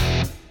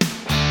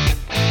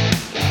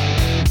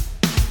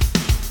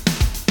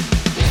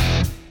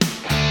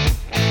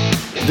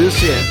This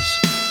is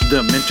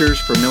the Mentors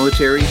for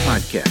Military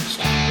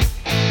podcast.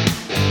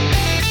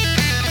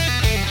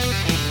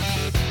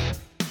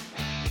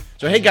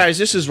 So hey guys,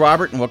 this is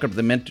Robert and welcome to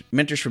the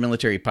Mentors for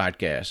Military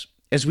podcast.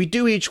 As we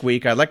do each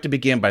week, I'd like to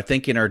begin by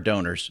thanking our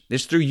donors.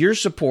 It's through your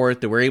support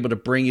that we're able to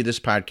bring you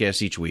this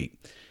podcast each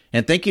week.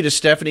 And thank you to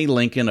Stephanie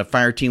Lincoln of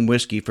Fireteam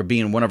Whiskey for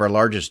being one of our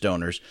largest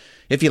donors.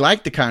 If you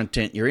like the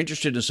content, you're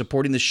interested in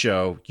supporting the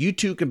show, you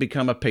too can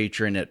become a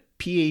patron at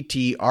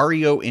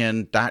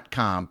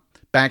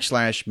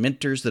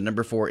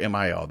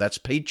patreon.com/mentors4mil. That's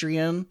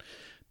Patreon,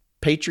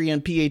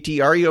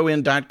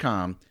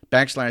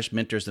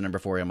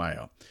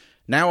 patreon.com/mentors4mil.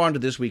 Now on to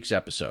this week's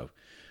episode.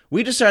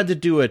 We decided to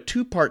do a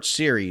two-part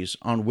series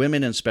on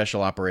women in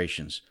special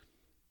operations.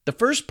 The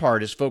first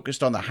part is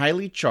focused on the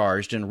highly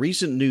charged and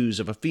recent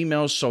news of a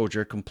female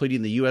soldier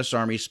completing the U.S.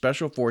 Army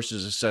Special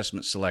Forces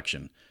Assessment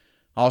Selection,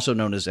 also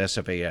known as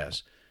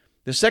SFAS.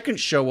 The second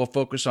show will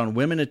focus on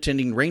women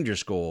attending Ranger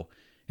School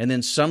and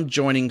then some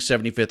joining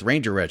 75th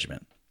Ranger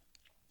Regiment.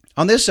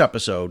 On this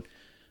episode,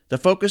 the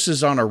focus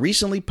is on a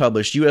recently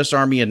published U.S.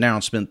 Army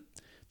announcement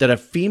that a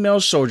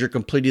female soldier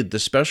completed the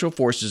Special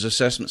Forces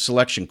Assessment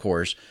Selection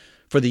course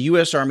for the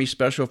U.S. Army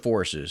Special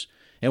Forces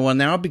and will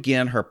now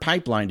begin her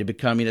pipeline to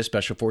becoming a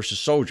Special Forces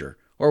soldier,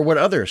 or what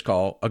others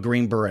call a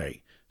Green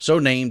Beret, so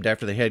named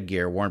after the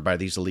headgear worn by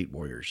these elite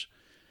warriors.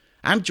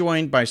 I'm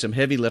joined by some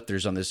heavy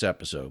lifters on this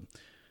episode.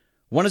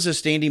 One is a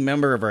standing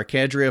member of our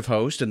cadre of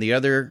hosts and the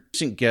other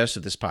recent guest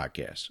of this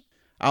podcast.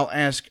 I'll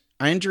ask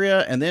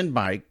Andrea and then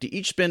Mike to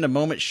each spend a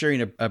moment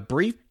sharing a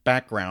brief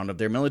background of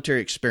their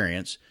military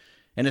experience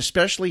and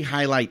especially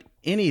highlight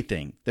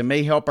anything that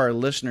may help our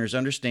listeners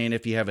understand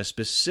if you have a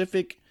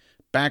specific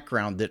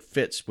background that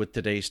fits with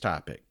today's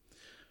topic.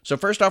 So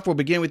first off, we'll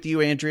begin with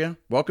you, Andrea.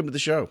 Welcome to the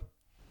show.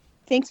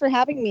 Thanks for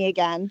having me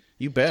again.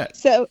 You bet.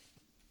 So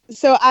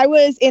I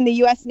was in the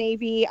U.S.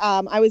 Navy.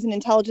 I was an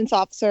intelligence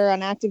officer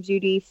on active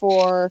duty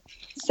for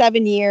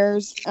 7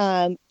 years,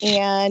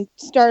 and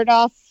started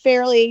off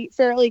fairly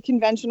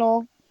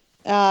conventional.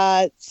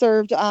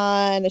 Served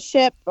on a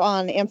ship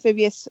on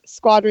amphibious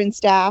squadron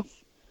staff,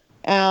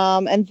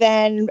 and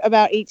then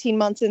about 18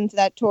 months into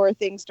that tour,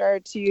 things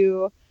started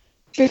to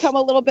become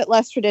a little bit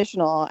less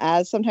traditional,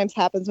 as sometimes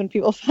happens when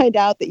people find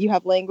out that you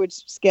have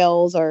language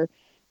skills or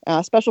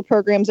special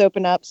programs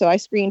open up. So I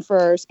screened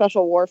for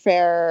special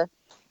warfare,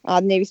 the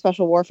Navy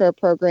Special Warfare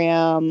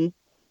Program,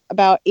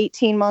 about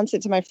 18 months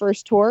into my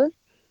first tour.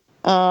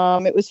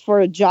 It was for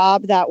a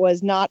job that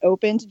was not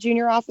open to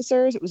junior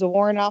officers. It was a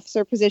warrant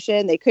officer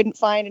position. They couldn't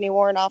find any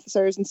warrant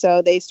officers, and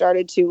so they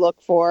started to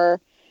look for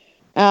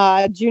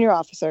junior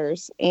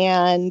officers,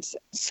 and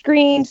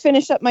screened,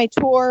 finished up my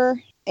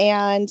tour,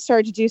 and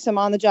started to do some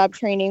on-the-job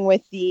training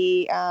with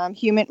the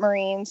HUMINT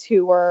Marines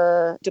who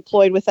were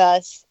deployed with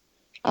us.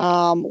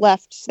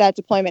 Left that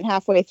deployment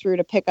halfway through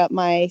to pick up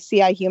my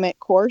CI HUMINT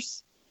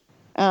course,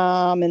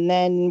 and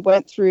then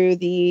went through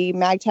the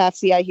MAGTF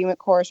CI HUMINT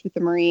course with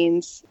the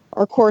Marines.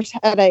 Our course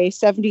had a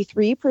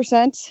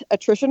 73%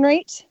 attrition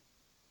rate,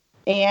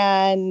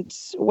 and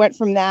went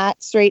from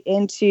that straight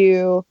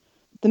into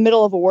the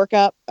middle of a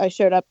workup. I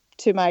showed up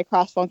to my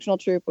cross-functional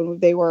troop when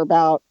they were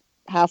about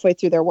halfway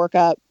through their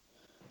workup,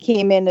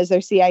 came in as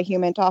their CI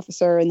HUMINT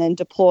officer, and then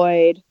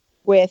deployed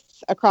with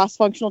a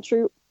cross-functional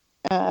troop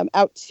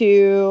out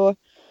to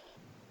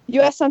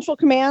U.S. Central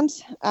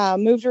Command,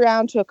 moved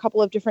around to a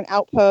couple of different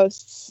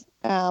outposts.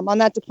 On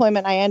that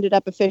deployment, I ended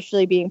up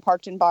officially being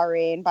parked in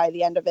Bahrain by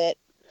the end of it.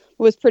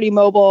 Was pretty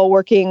mobile,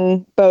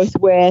 working both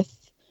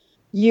with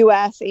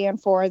U.S. and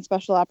foreign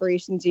special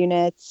operations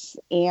units,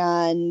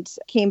 and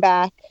came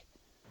back.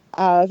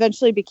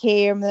 Eventually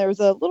there was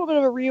a little bit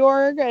of a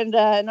reorg and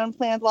an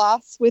unplanned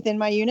loss within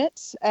my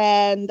unit,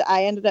 and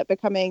I ended up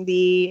becoming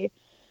the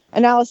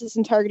analysis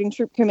and targeting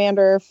troop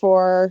commander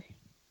for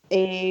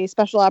a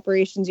special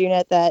operations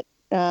unit that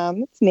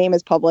its name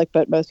is public,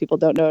 but most people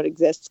don't know it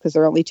exists because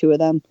there are only two of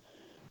them.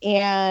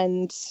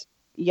 And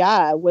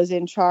was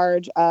in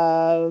charge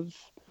of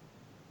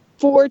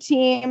 4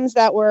 teams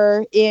that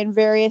were in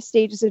various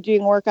stages of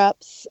doing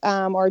workups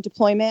or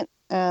deployment.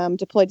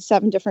 Deployed to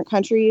 7 different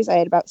countries. I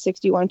had about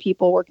 61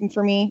 people working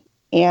for me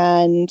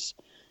and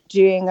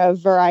doing a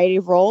variety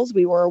of roles.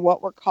 We were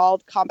what were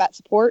called combat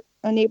support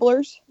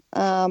enablers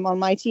on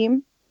my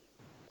team,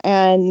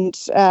 and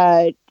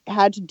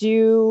had to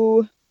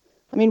do.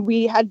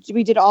 We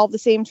did all the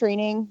same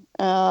training,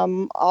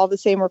 all the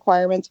same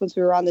requirements once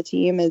we were on the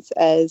team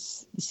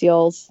as the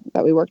SEALs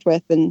that we worked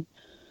with, and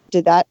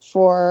did that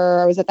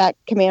I was at that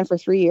command for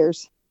 3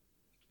 years.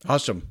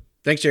 Awesome.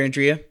 Thanks,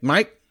 Andrea.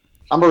 Mike?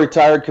 I'm a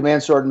retired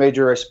command sergeant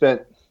major. I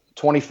spent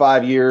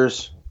 25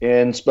 years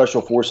in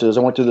Special Forces.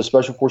 I went through the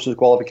Special Forces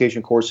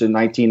qualification course in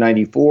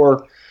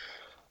 1994.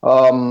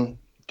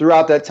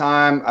 Throughout that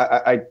time,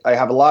 I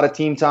have a lot of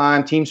team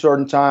time, team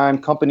sergeant time,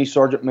 company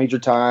sergeant major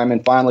time,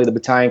 and finally the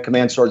battalion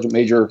command sergeant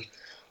major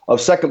of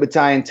 2nd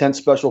Battalion, 10th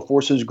Special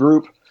Forces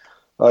Group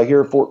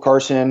here at Fort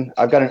Carson.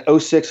 I've got an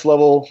 06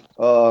 level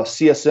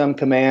CSM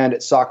command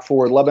at SOC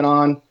 4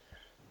 Lebanon.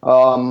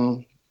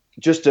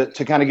 just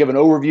to kind of give an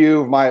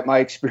overview of my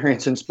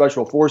experience in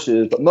Special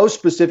Forces, but most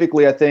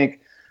specifically, I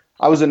think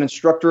I was an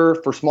instructor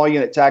for small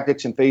unit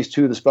tactics in Phase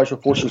 2 of the Special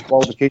Forces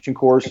qualification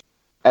course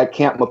at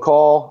Camp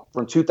McCall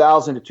from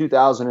 2000 to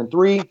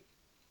 2003,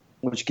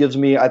 which gives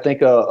me, I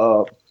think,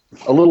 a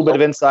little bit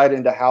of insight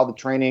into how the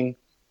training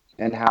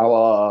and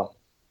how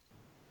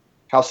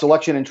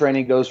selection and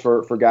training goes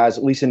for guys,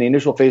 at least in the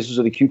initial phases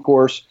of the Q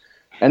course.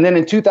 And then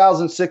in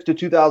 2006 to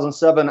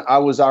 2007, I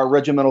was our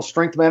regimental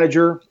strength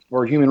manager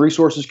or human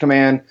resources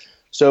command.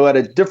 So at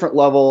a different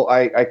level,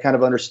 I kind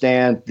of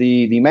understand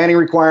the manning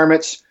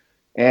requirements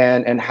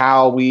and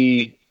how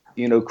we,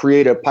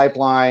 create a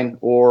pipeline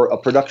or a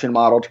production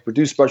model to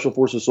produce Special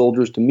Forces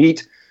soldiers to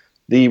meet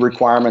the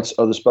requirements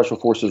of the Special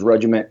Forces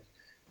Regiment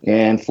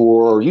and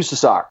for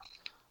USASOC.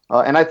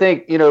 And I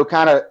think,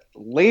 kind of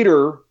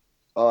later,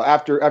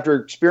 after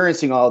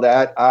experiencing all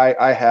that,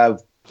 I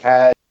have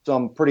had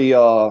some pretty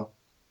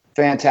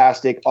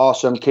fantastic,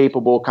 awesome,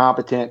 capable,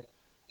 competent,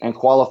 and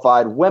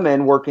qualified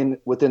women working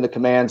within the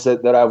commands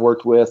that I've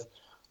worked with,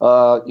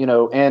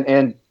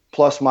 and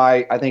plus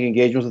my, I think,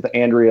 engagements with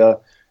Andrea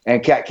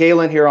and Kat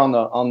Kalin here on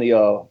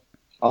the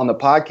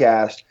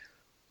podcast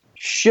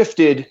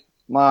shifted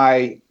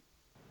my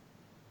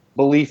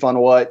belief on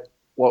what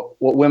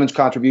women's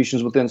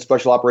contributions within the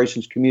special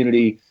operations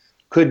community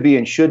could be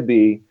and should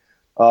be,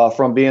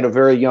 from being a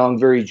very young,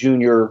 very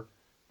junior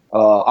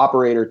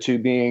operator to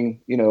being,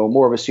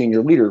 more of a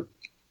senior leader.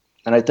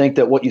 And I think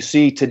that what you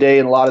see today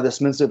in a lot of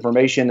this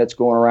misinformation that's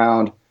going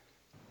around,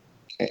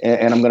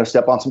 and I'm going to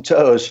step on some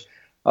toes,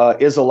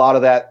 is a lot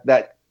of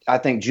that I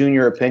think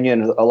junior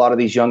opinion. A lot of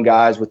these young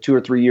guys with 2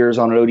 or 3 years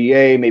on an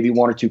ODA, maybe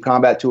 1 or 2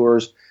 combat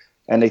tours,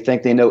 and they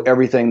think they know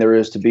everything there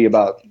is to be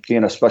about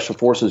being a special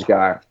forces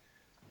guy.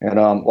 And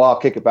I'll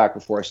kick it back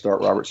before I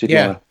start, Robert. So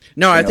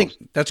I think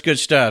that's good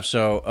stuff.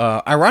 So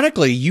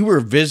ironically, you were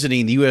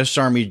visiting the U.S.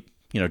 Army,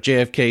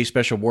 JFK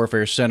Special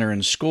Warfare Center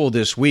and School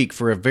this week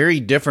for a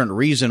very different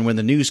reason when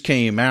the news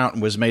came out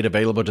and was made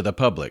available to the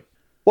public.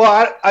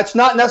 Well, it's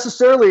not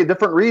necessarily a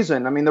different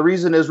reason. I mean, the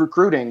reason is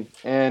recruiting,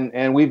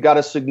 and we've got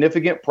a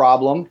significant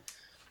problem,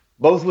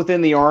 both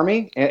within the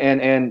Army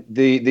and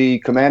the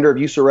commander of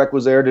USAREC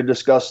was there to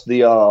discuss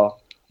the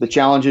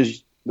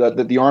challenges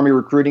that the Army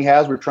recruiting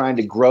has. We're trying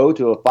to grow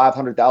to a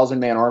 500,000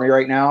 man Army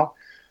right now,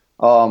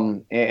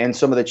 and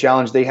some of the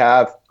challenge they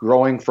have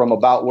growing from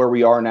about where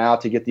we are now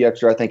to get the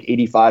extra, I think,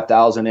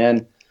 85,000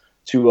 in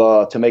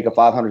to make a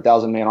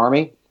 500,000 man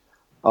Army,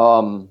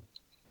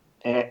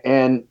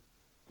 and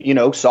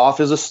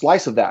SOF is a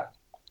slice of that.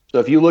 So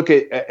if you look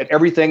at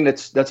everything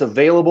that's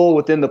available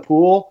within the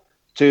pool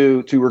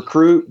to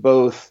recruit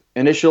both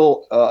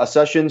initial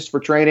accessions for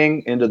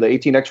training into the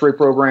 18 X-ray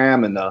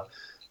program and the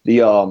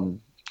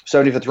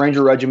 75th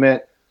Ranger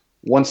Regiment,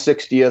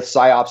 160th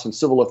PsyOps and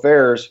Civil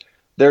Affairs,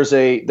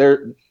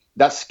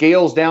 that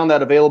scales down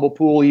that available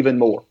pool even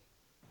more.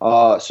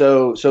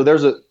 So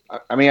there's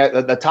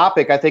the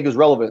topic I think is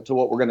relevant to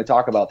what we're going to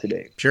talk about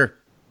today. Sure.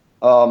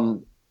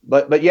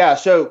 But yeah,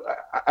 so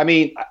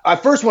I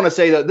first want to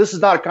say that this is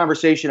not a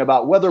conversation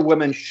about whether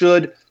women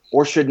should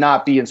or should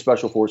not be in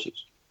Special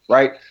Forces,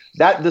 right?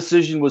 That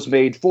decision was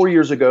made 4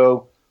 years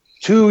ago,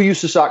 2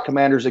 USASOC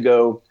commanders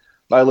ago,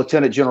 by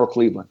Lieutenant General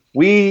Cleveland.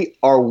 We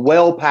are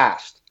well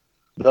past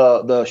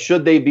the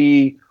should they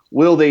be,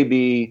 will they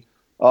be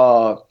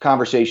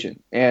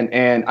conversation.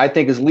 And I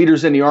think as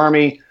leaders in the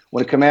Army,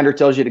 when a commander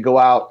tells you to go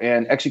out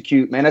and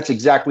execute, man, that's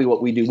exactly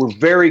what we do. We're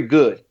very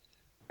good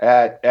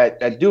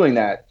at doing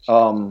that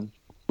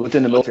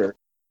within the military.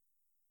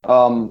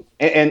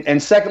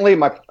 And secondly,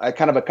 my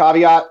kind of a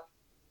caveat,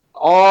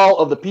 all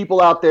of the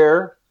people out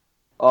there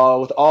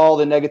with all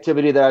the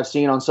negativity that I've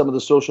seen on some of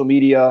the social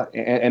media,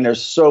 and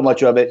there's so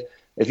much of it.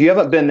 If you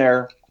haven't been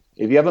there,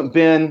 if you haven't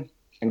been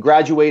and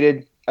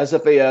graduated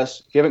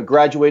SFAS, if you haven't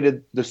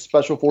graduated the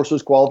Special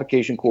Forces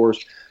qualification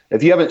course,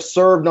 if you haven't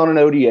served on an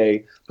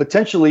ODA,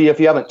 potentially if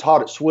you haven't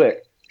taught at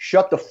SWIC,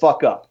 shut the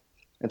fuck up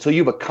until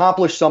you've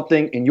accomplished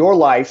something in your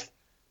life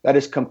that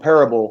is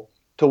comparable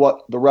to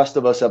what the rest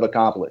of us have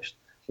accomplished.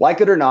 Like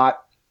it or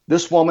not,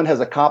 this woman has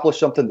accomplished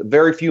something that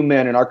very few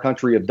men in our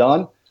country have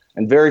done,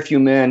 and very few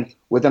men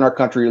within our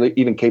country are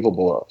even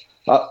capable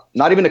of.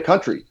 Not even the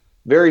country.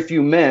 Very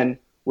few men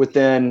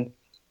within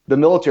the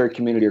military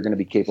community are going to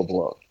be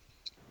capable of.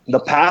 The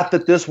path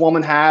that this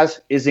woman has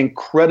is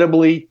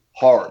incredibly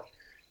hard,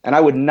 and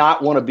I would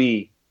not want to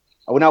be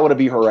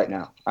her right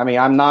now. I mean,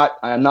 I'm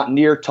not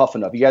near tough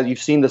enough. You guys, you've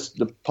seen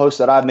the posts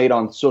that I've made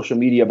on social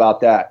media about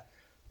that.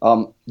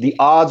 The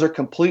odds are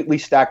completely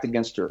stacked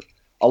against her.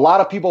 A lot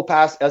of people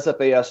pass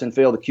SFAS and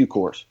fail the Q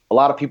course. A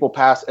lot of people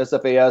pass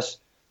SFAS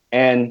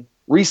and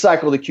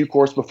recycle the Q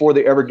course before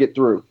they ever get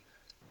through.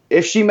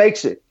 If she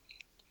makes it,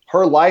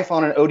 her life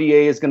on an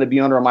ODA is going to be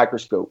under a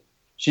microscope.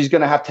 She's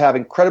going to have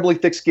incredibly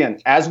thick skin,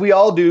 as we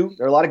all do.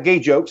 There are a lot of gay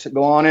jokes that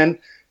go on in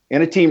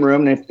a team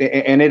room,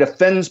 and it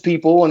offends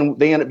people, and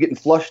they end up getting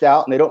flushed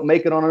out, and they don't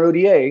make it on an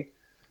ODA.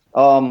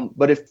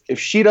 But if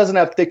she doesn't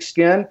have thick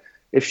skin,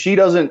 if she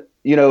doesn't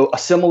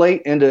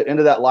assimilate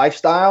into that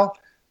lifestyle,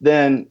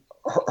 then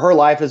her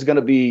life is going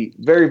to be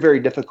very, very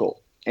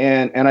difficult.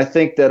 And I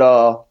think that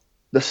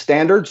the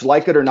standards,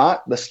 like it or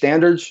not, the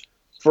standards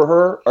for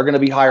her are going to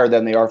be higher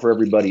than they are for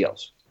everybody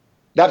else.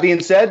 That being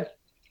said,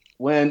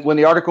 when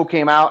the article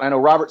came out, I know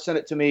Robert sent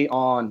it to me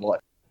on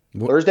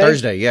Thursday?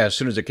 Thursday, yeah, as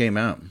soon as it came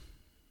out.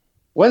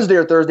 Wednesday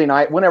or Thursday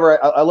night,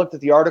 whenever I looked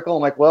at the article,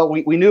 I'm like, well,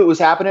 we knew it was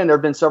happening. There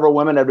have been several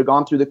women that have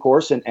gone through the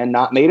course and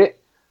not made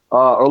it,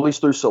 or at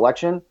least through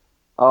selection.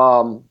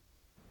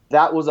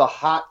 That was a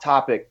hot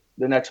topic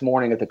the next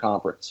morning at the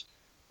conference.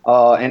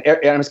 And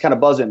I was kind of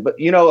buzzing. But,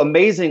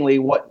 amazingly,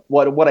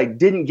 what I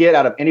didn't get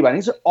out of anybody,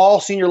 these are all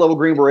senior level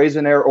Green Berets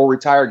in there or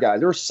retired guys.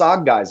 There were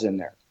SOG guys in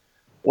there.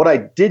 What I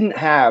didn't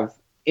have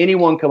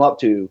anyone come up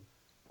to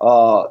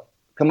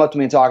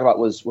me and talk about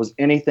was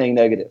anything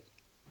negative.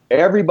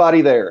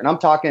 Everybody there, and I'm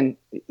talking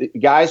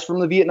guys from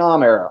the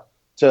Vietnam era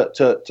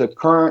to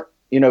current,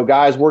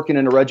 guys working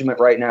in the regiment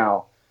right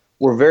now,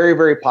 were very,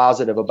 very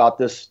positive about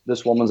this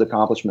woman's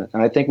accomplishment,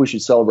 and I think we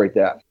should celebrate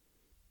that.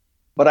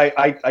 But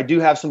I do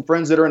have some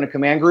friends that are in a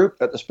command group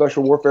at the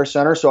Special Warfare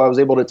Center, so I was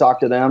able to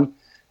talk to them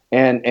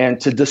and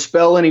to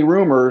dispel any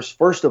rumors.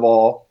 First of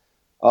all,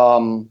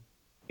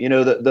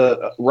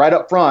 the right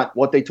up front,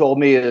 what they told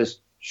me is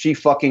she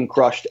fucking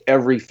crushed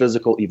every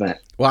physical event.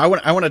 Well,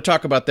 I want to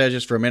talk about that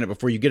just for a minute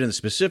before you get into the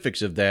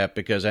specifics of that,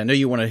 because I know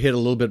you want to hit a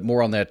little bit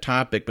more on that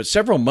topic. But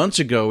several months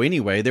ago,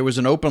 anyway, there was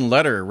an open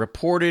letter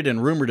reported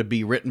and rumored to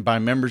be written by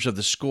members of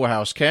the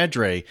schoolhouse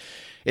cadre.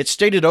 It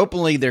stated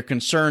openly their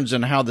concerns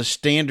on how the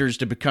standards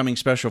to becoming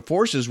special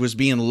forces was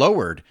being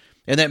lowered,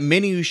 and that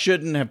many who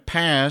shouldn't have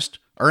passed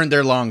earned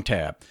their long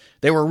tab.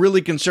 They were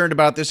really concerned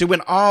about this. It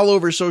went all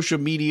over social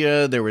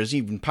media. There was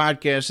even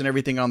podcasts and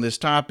everything on this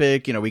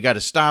topic. We got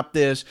to stop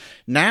this.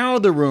 Now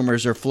the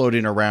rumors are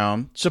floating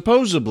around,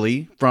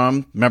 supposedly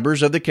from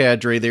members of the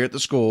cadre there at the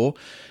school,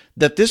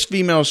 that this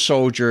female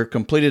soldier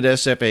completed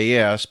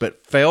SFAS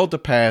but failed to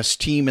pass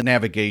team and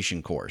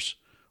navigation course.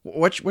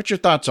 What's your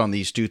thoughts on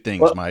these two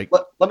things, Mike?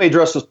 Let me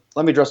address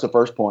the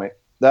first point.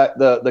 That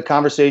the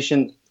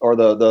conversation or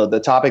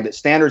the topic that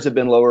standards have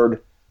been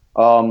lowered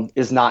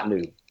is not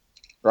new.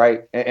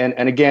 Right.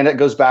 And again, it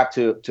goes back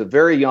to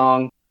very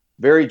young,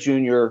 very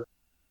junior,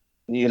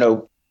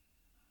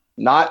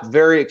 not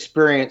very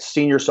experienced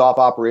senior SOF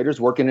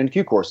operators working in a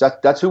Q course.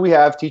 That's who we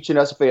have teaching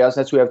SFAS.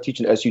 That's who we have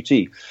teaching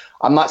SUT.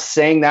 I'm not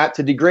saying that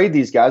to degrade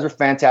these guys. They're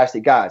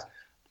fantastic guys.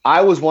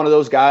 I was one of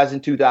those guys in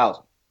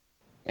 2000.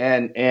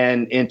 And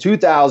in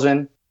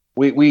 2000,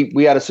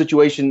 we had a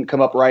situation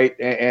come up right.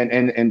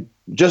 And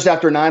just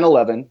after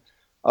 9/11,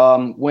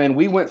 when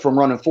we went from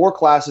running 4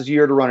 classes a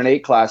year to running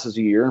 8 classes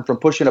a year, and from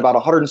pushing about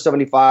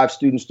 175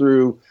 students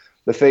through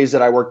the phase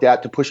that I worked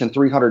at to pushing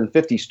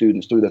 350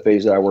 students through the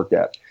phase that I worked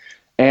at.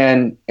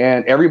 And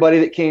everybody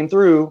that came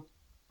through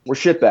were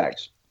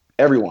shitbags.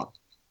 Everyone,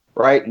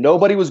 right?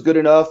 Nobody was good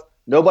enough.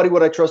 Nobody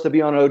would I trust to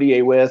be on an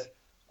ODA with.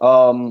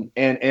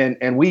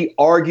 And we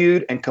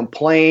argued and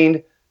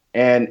complained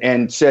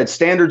and said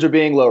standards are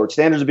being lowered.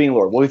 Standards are being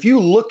lowered. Well, if you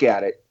look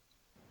at it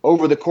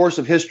over the course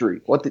of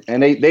history,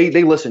 and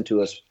they listened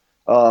to us.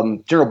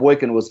 General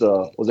Boykin was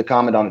the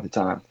commandant at the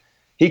time.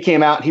 He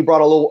came out. He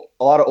brought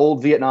a lot of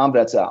old Vietnam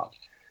vets out.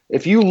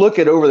 If you look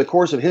at over the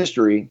course of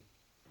history,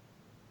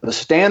 the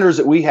standards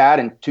that we had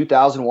in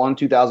 2001,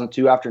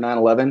 2002 after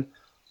 9/11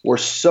 were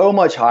so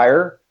much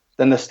higher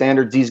than the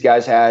standards these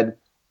guys had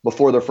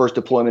before their first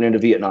deployment into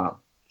Vietnam,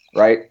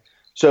 right?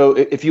 So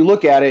if you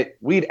look at it,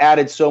 we'd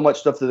added so much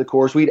stuff to the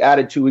course. We'd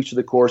added 2 weeks to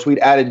the course. We'd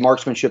added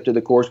marksmanship to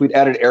the course. We'd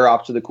added air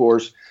ops to the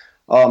course.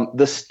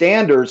 The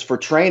standards for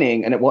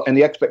training and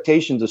the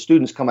expectations of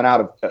students coming out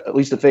of at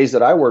least the phase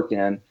that I worked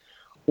in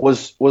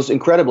was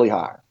incredibly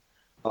high.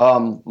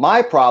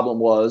 My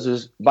problem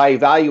is by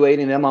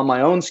evaluating them on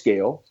my own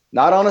scale,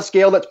 not on a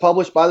scale that's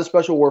published by the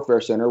Special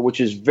Warfare Center,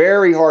 which is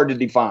very hard to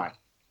define,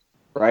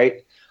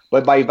 right?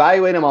 But by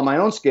evaluating them on my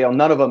own scale,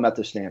 none of them met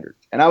the standard.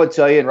 And I would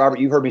tell you, and Robert,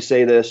 you've heard me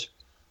say this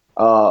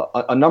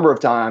a number of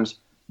times,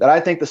 that I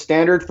think the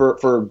standard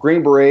for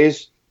Green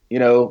Berets,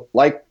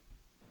 like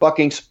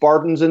fucking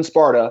Spartans in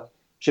Sparta,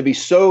 should be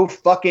so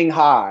fucking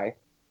high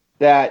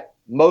that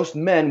most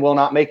men will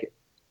not make it.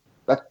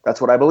 That's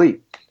what I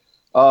believe.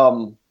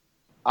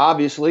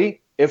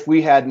 Obviously, if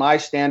we had my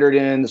standard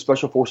in the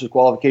Special Forces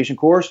qualification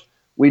course,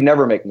 we'd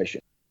never make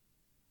mission,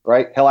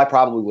 right? Hell, I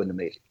probably wouldn't have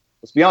made it.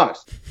 Let's be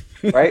honest,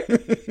 right?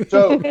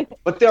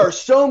 But there are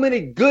so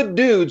many good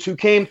dudes who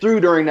came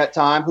through during that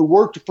time who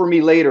worked for me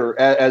later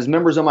as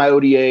members of my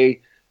ODA,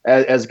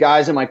 as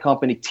guys in my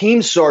company,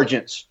 team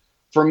sergeants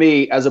for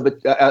me as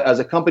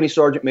a company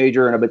sergeant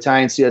major and a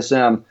battalion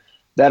CSM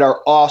that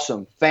are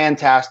awesome,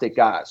 fantastic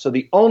guys. So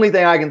the only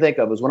thing I can think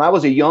of is when I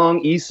was a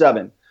young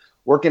E7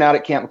 working out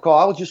at Camp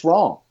McCall, I was just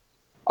wrong.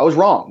 I was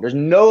wrong. There's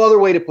no other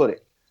way to put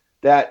it.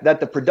 That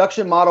the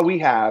production model we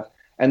have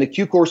and the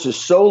Q course is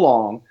so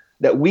long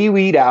that we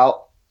weed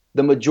out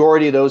the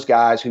majority of those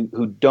guys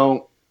who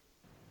don't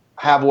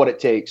have what it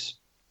takes.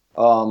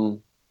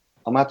 I'm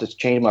gonna have to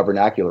change my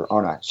vernacular,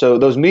 aren't I? So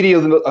those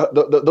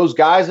those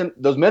guys and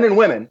those men and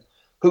women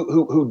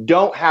who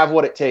don't have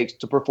what it takes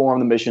to perform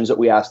the missions that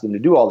we ask them to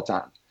do all the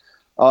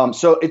time.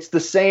 So it's the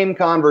same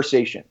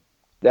conversation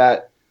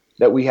that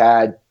that we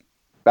had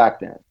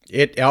back then.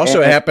 It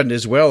also happened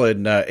as well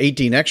in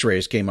 18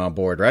 X-rays came on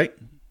board, right?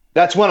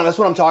 That's what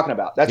I'm talking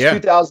about. That's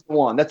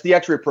 2001. That's the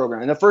X-ray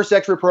program. And the first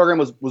X-ray program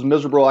was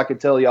miserable. I could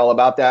tell you all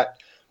about that.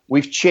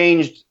 We've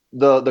changed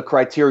the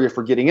criteria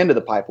for getting into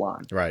the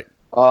pipeline. Right.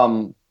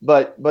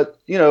 But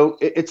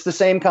it's the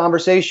same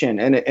conversation,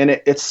 and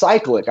it's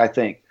cyclic, I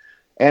think.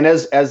 And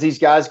as these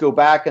guys go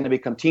back and they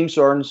become team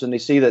sergeants and they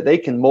see that they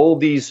can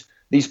mold these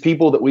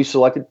people that we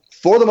selected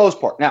for the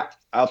most part. Now,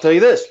 I'll tell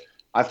you this.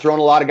 I've thrown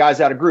a lot of guys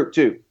out of group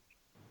too.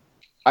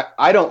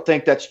 I don't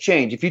think that's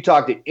changed. If you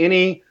talk to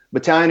any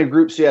battalion or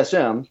group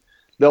CSM,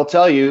 they'll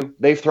tell you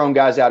they've thrown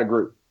guys out of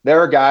group. There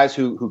are guys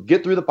who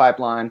get through the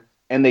pipeline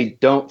and they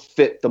don't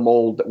fit the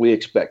mold that we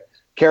expect.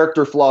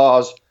 Character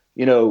flaws,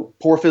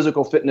 poor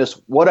physical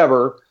fitness,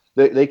 whatever.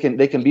 They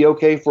can be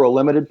okay for a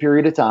limited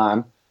period of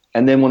time,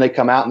 and then when they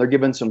come out and they're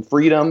given some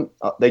freedom,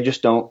 they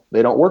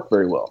don't work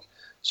very well.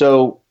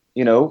 So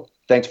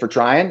thanks for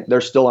trying.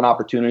 There's still an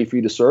opportunity for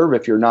you to serve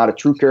if you're not a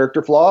true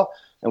character flaw,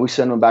 and we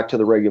send them back to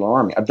the regular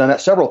Army. I've done that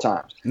several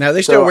times. Now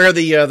they still wear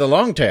the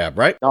long tab,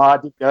 right? No,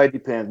 it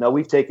depends. No,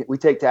 we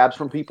take tabs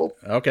from people.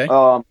 Okay.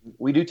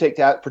 We do take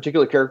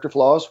particular character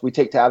flaws. We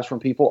take tabs from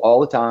people all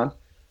the time.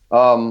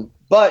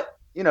 But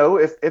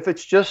if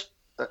it's just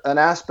an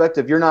aspect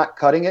of you're not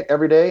cutting it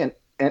every day,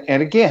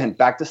 and again,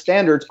 back to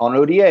standards on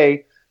ODA,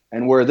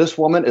 and where this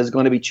woman is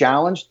going to be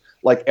challenged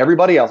like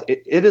everybody else,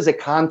 it is a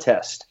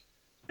contest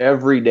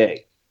every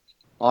day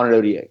on an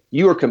ODA.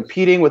 You are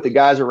competing with the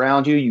guys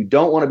around you. You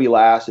don't want to be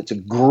last. It's a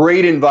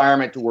great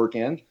environment to work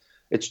in.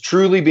 It's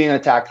truly being a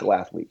tactical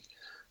athlete.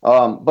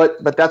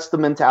 But that's the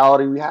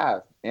mentality we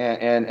have.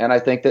 And I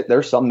think that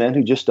there's some men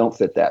who just don't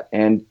fit that.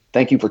 And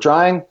thank you for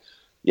trying.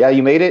 Yeah,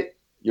 you made it.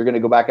 You're going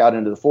to go back out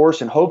into the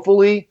force. And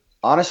hopefully,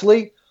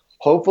 honestly,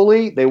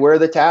 they wear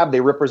the tab.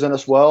 They represent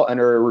us well and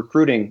are a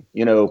recruiting,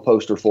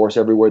 poster for us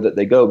everywhere that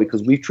they go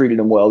because we've treated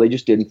them well. They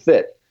just didn't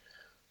fit.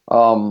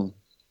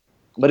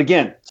 But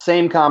again,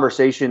 same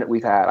conversation that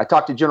we've had. I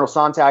talked to General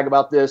Sontag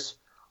about this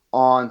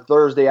on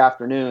Thursday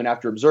afternoon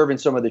after observing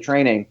some of the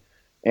training.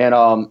 And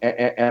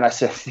I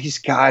said, these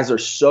guys are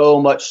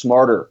so much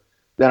smarter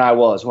than I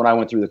was when I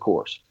went through the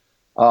course.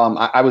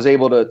 I was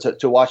able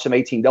to watch some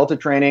 18 Delta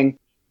training.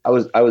 I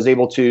was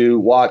able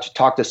to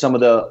talk to some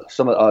of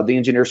the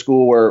engineer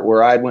school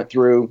where I went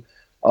through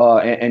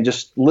and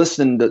just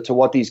listen to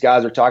what these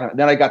guys are talking about.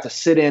 Then I got to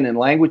sit in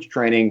language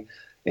training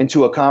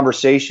into a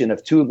conversation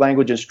of 2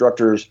 language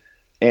instructors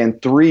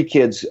and 3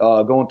 kids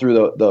going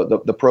through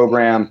the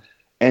program,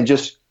 and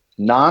just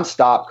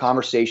nonstop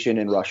conversation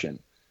in Russian.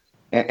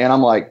 And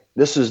I'm like,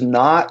 this is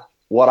not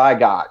what I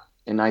got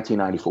in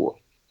 1994.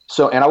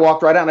 So, and I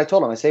walked right out and I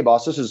told him, I say,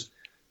 boss,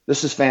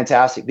 this is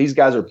fantastic. These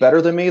guys are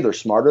better than me. They're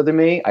smarter than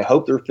me. I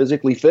hope they're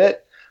physically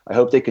fit. I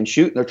hope they can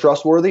shoot and they're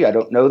trustworthy. I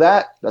don't know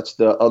that. That's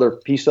the other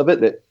piece of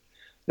it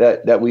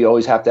that we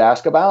always have to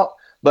ask about.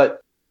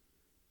 But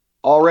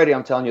already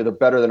I'm telling you, they're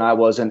better than I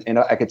was. And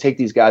I could take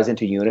these guys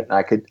into unit and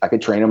I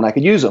could train them and I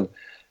could use them.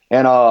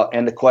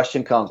 And the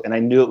question comes, and I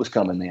knew it was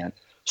coming, man.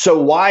 So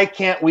why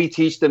can't we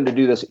teach them to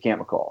do this at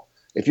Camp McCall?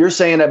 If you're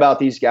saying about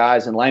these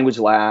guys in Language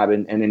Lab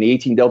and in the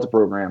 18 Delta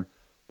program,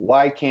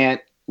 why can't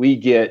we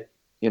get,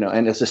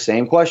 and it's the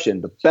same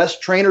question. The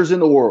best trainers in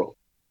the world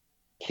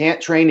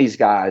can't train these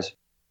guys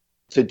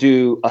to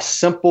do a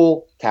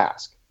simple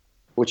task,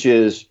 which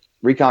is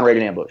recon raid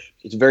and ambush.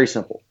 It's very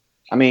simple.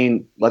 I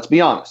mean, let's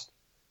be honest.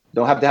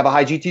 Don't have to have a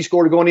high GT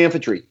score to go in the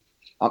infantry.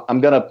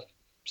 I'm going to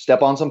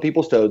step on some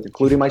people's toes,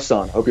 including my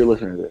son. Hope you're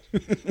listening to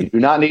this. You do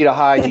not need a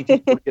high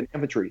GT score to get in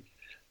infantry.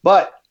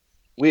 But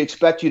we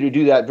expect you to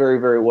do that very,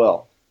 very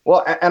well.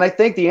 Well, and I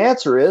think the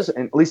answer is,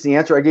 and at least the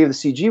answer I gave the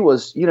CG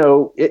was,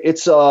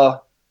 it's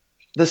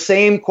the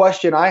same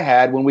question I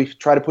had when we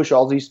try to push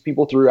all these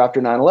people through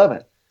after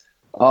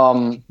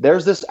 9/11.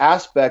 There's this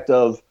aspect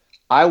of,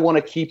 I want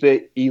to keep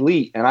it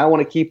elite, and I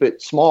want to keep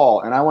it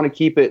small, and I want to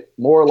keep it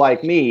more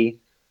like me.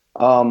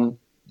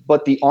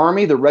 But the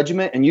Army, the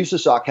regiment, and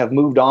USASOC have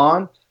moved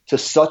on to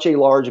such a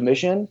large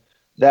mission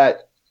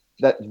that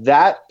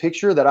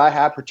picture that I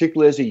have,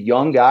 particularly as a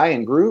young guy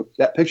in group,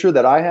 that picture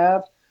that I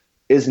have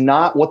is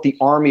not what the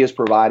Army is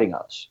providing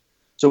us.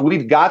 So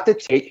we've got to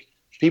take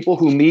people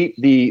who meet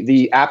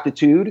the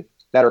aptitude,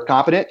 that are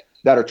competent,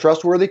 that are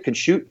trustworthy, can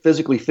shoot,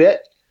 physically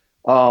fit,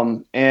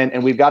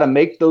 and we've got to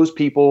make those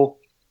people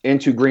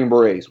into Green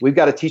Berets. We've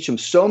got to teach them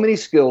so many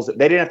skills that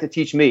they didn't have to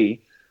teach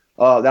me,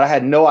 that I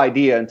had no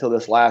idea until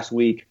this last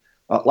week.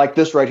 Like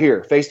this right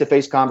here,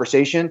 face-to-face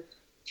conversation.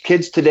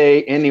 Kids today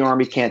in the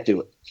Army can't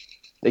do it.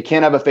 They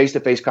can't have a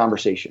face-to-face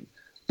conversation.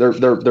 They're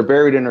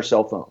buried in their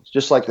cell phones,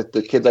 just like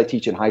the kids I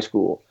teach in high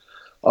school.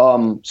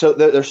 So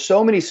there's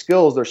so many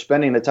skills they're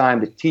spending the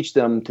time to teach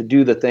them to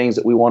do the things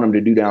that we want them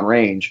to do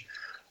downrange.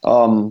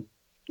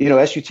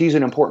 SUT is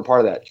an important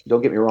part of that.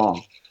 Don't get me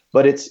wrong,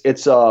 but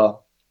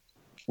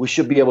we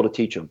should be able to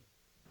teach them,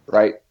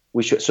 right?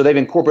 We should. So they've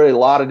incorporated a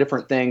lot of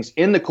different things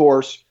in the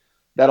course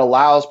that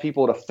allows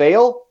people to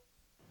fail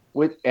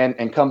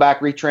and come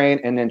back,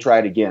 retrain, and then try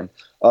it again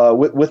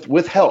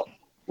with help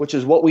which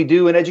is what we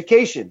do in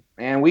education.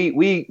 And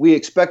we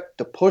expect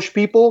to push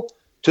people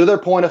to their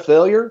point of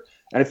failure.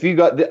 And if you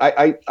got,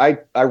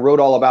 I wrote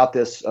all about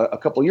this a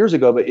couple of years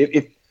ago, but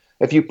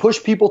if you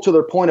push people to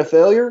their point of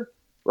failure,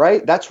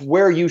 right, that's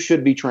where you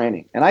should be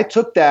training. And I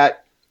took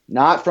that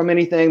not from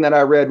anything that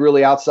I read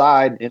really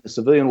outside in the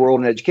civilian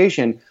world and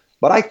education,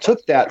 but I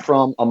took that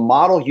from a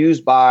model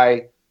used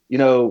by,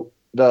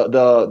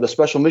 the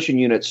special mission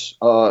units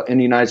in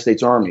the United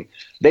States Army.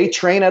 They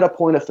train at a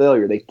point of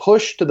failure. They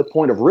push to the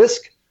point of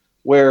risk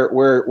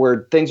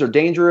where things are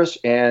dangerous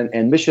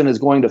and mission is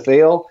going to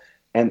fail.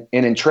 And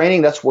in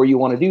training, that's where you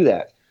want to do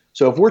that.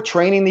 So if we're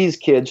training these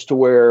kids to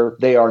where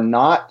they are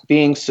not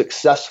being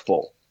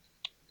successful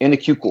in the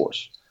Q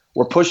course,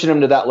 we're pushing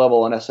them to that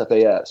level on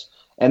SFAS.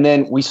 And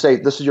then we say,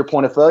 this is your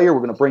point of failure. We're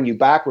going to bring you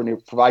back. We're going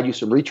to provide you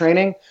some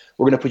retraining.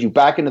 We're going to put you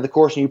back into the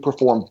course and you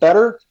perform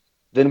better.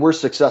 Then we're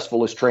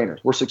successful as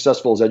trainers. We're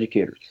successful as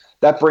educators.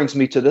 That brings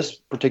me to this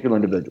particular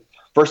individual.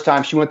 First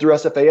time she went through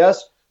SFAS,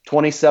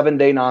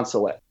 27-day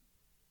non-select.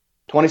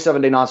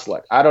 27-day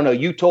non-select. I don't know.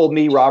 You told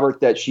me,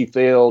 Robert, that she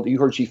failed. You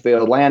heard she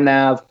failed land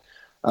nav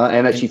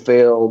and that she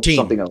failed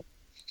something else.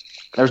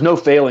 There's no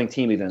failing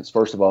team events,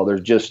 first of all.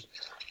 There's just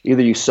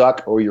either you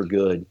suck or you're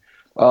good.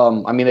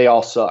 They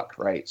all suck,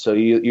 right? So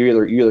you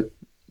either you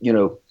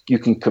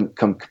can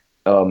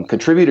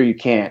contribute or you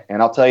can't.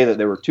 And I'll tell you that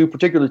there were two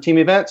particular team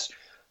events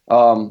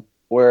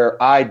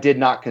where I did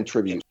not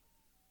contribute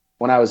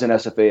when I was in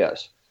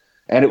SFAS.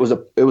 And it was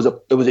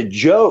a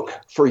joke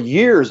for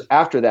years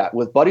after that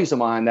with buddies of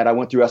mine that I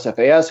went through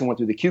SFAS and went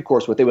through the Q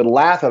course with. They would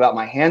laugh about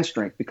my hand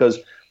strength because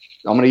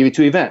I'm going to give you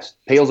two events: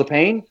 Pails of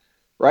Pain,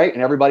 right?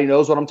 And everybody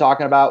knows what I'm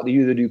talking about.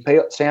 You either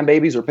do sand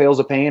babies or Pails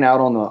of Pain out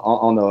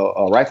on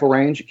the rifle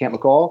range at Camp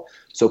McCall.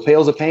 So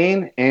Pails of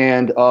Pain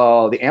and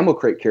the ammo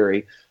crate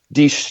carry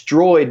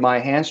destroyed my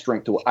hand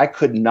strength to where I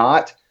could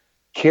not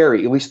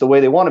carry, at least the way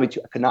they wanted me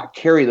to. I could not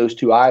carry those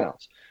two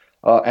items.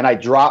 And I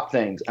dropped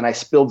things and I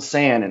spilled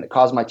sand, and it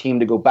caused my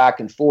team to go back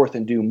and forth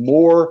and do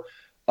more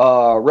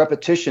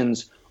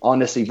repetitions on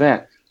this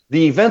event.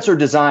 The events are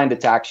designed to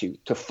tax you,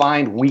 to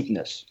find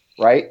weakness,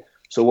 right?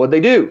 So what they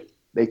do,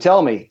 they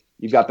tell me,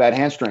 you've got bad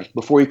hand strength.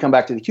 Before you come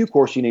back to the Q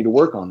course, you need to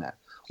work on that.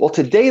 Well,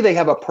 today they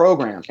have a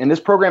program, and this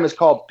program is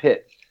called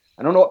PIT.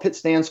 I don't know what PIT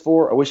stands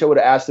for. I wish I would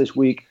have asked this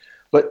week.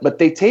 But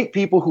they take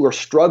people who are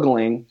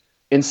struggling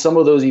in some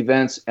of those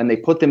events, and they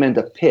put them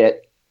into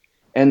PIT.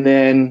 And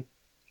then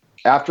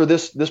after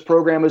this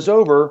program is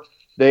over,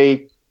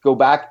 they go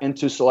back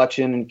into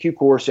selection and Q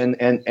course,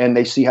 and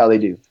they see how they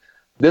do.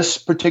 This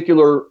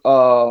particular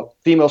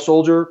female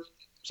soldier,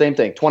 same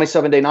thing,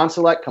 27-day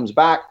non-select, comes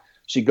back.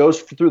 She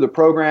goes through the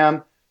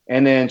program,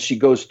 and then she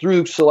goes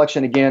through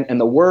selection again. And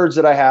the words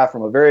that I have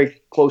from a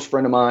very close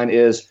friend of mine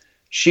is,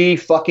 she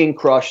fucking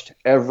crushed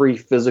every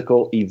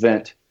physical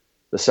event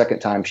the second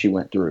time she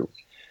went through.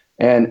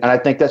 And I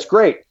think that's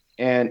great.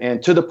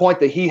 And to the point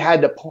that he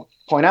had to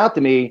point out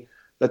to me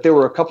that there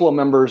were a couple of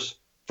members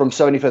from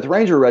 75th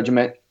Ranger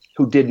Regiment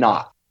who did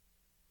not,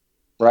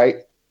 right?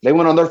 They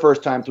went on their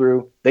first time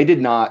through. They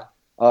did not.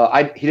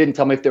 He didn't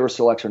tell me if they were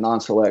selects or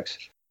non-selects.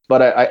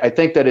 But I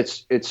think that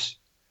it's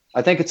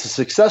a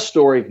success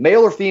story,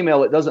 male or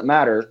female, it doesn't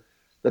matter,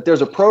 that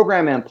there's a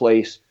program in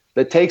place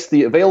that takes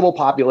the available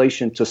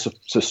population to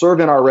serve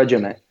in our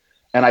regiment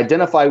and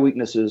identify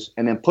weaknesses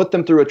and then put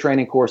them through a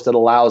training course that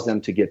allows them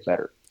to get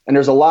better. And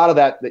there's a lot of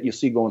that you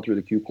see going through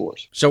the Q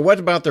course. So what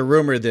about the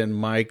rumor then,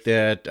 Mike,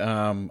 that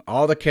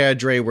all the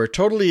cadre were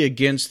totally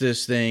against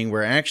this thing,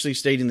 were actually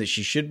stating that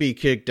she should be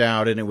kicked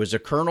out, and it was a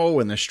colonel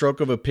in the stroke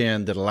of a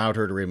pen that allowed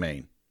her to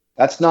remain?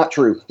 That's not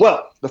true.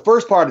 Well, the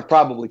first part is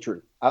probably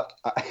true.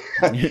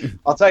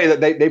 I'll tell you that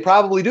they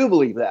probably do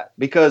believe that,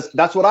 because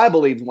that's what I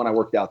believed when I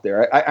worked out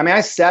there.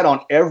 I sat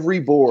on every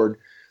board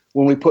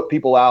when we put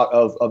people out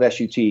of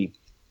SUT,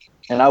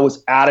 and I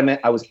was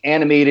adamant. I was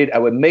animated. I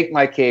would make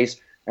my case.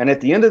 And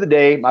at the end of the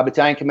day, my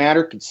battalion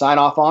commander could sign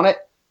off on it.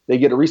 They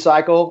get a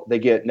recycle, they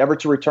get never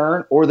to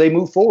return, or they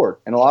move forward.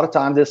 And a lot of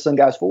times they send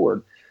guys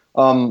forward.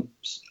 I'm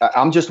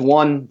just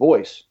one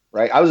voice,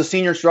 right? I was a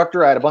senior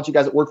instructor. I had a bunch of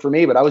guys that worked for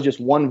me, but I was just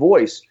one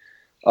voice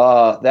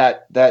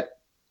that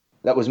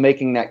was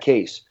making that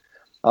case.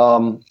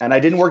 And I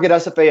didn't work at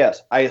SFAS.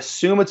 I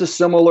assume it's a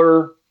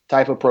similar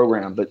type of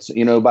program, but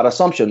about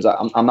assumptions,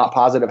 I'm not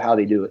positive how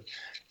they do it.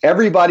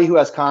 Everybody who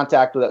has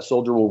contact with that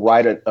soldier will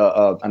write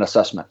an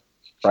assessment.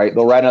 Right,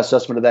 they'll write an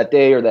assessment of that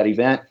day or that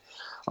event.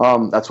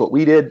 That's what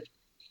we did,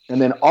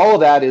 and then all of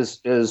that is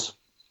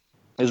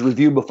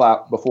reviewed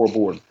before a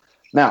board.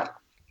 Now,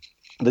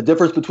 the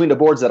difference between the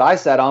boards that I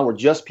sat on were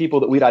just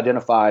people that we'd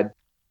identified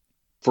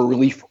for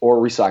relief or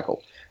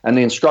recycle, and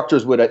the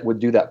instructors would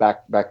do that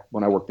back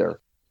when I worked there.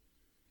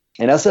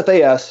 In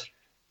SFAS,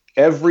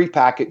 every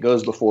packet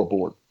goes before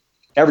board.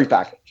 Every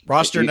packet.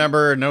 Roster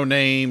number, no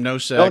name, no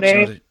sex,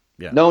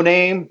 no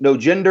name, no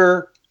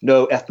gender,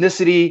 no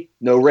ethnicity,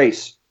 no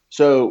race.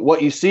 So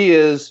what you see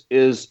is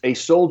a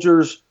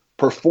soldier's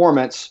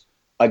performance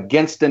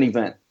against an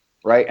event,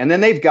 right? And then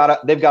they've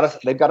got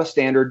a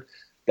standard.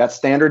 That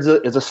standard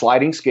is a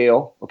sliding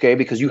scale, okay?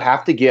 Because you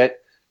have to get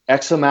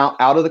X amount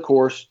out of the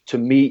course to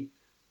meet,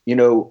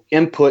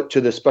 input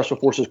to the Special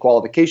Forces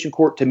Qualification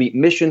Court to meet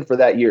mission for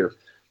that year.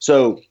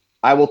 So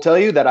I will tell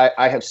you that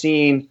I have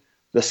seen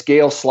the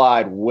scale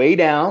slide way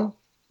down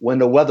when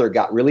the weather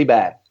got really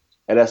bad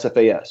at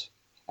SFAS.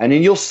 And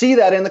then you'll see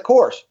that in the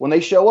course. When they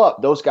show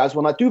up, those guys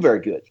will not do very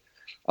good.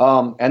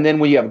 And then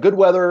when you have good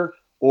weather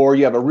or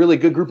you have a really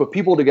good group of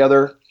people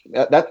together,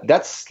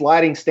 that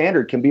sliding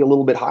standard can be a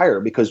little bit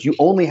higher because you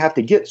only have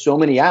to get so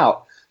many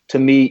out to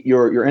meet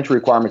your entry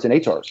requirements in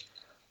HRs.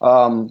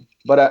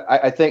 But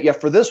I think,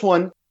 for this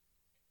one,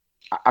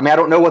 I mean, I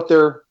don't know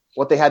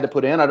what they had to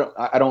put in.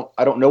 I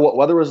don't know what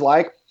weather was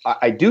like.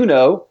 I do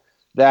know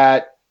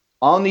that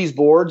on these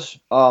boards,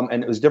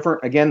 and it was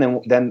different again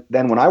than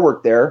when I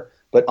worked there.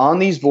 But on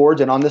these boards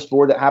and on this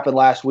board that happened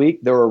last week,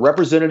 there were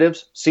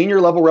representatives,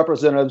 senior level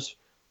representatives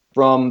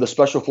from the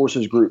Special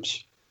Forces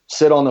groups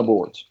sit on the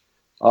boards.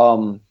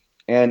 And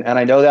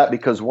I know that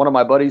because one of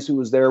my buddies who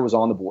was there was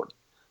on the board.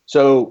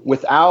 So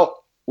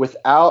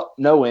without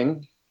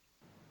knowing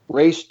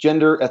race,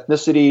 gender,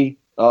 ethnicity,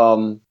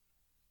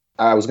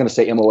 I was going to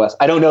say MOS.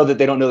 I don't know that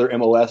they don't know their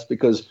MOS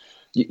because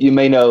you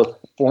may know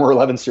former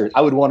 11 series.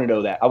 I would want to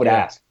know that. I would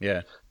ask.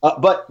 Yeah.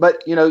 But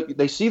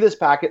they see this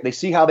packet. They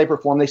see how they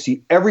perform. They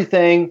see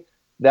everything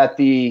that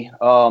the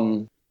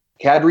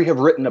cadre have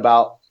written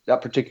about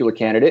that particular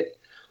candidate.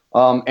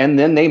 And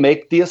then they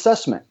make the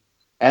assessment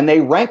and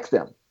they rank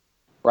them.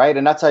 Right.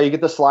 And that's how you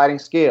get the sliding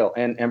scale.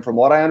 And from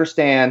what I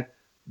understand,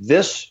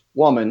 this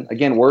woman,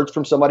 again, words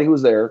from somebody who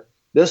was there,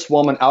 this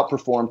woman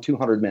outperformed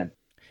 200 men.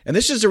 And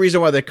this is the reason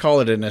why they call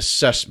it an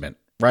assessment,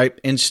 right?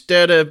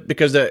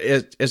 Because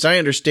as I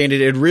understand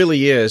it, it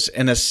really is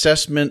an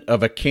assessment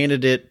of a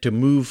candidate to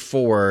move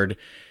forward.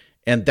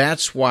 And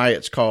that's why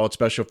it's called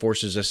Special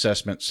Forces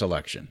Assessment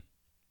Selection.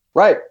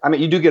 Right. I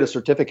mean, you do get a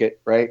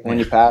certificate, right? When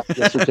you pass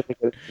the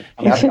certificate.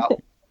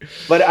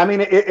 But I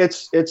mean, it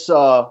is.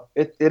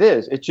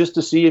 It's just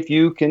to see if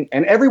you can,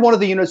 and every one of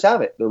the units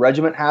have it. The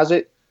regiment has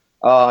it.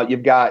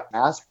 You've got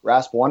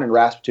RASP 1 and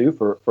RASP 2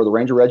 for the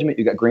Ranger Regiment.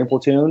 You've got Green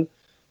Platoon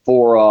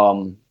for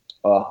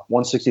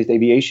 160th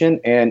Aviation,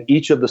 and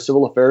each of the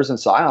civil affairs and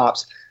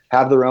PSYOPs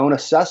have their own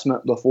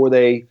assessment before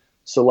they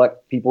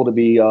select people to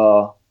be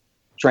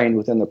trained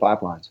within the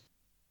pipelines.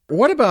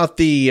 What about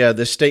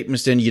the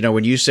statements then,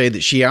 when you say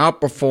that she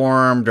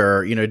outperformed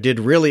or, did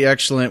really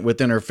excellent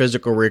within her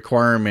physical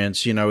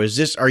requirements,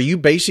 are you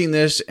basing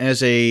this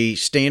as a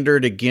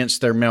standard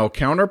against their male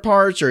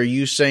counterparts? Or are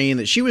you saying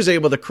that she was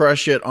able to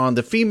crush it on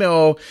the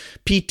female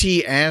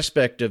PT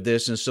aspect of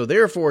this? And so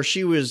therefore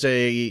she was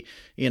a,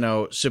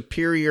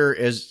 superior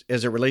as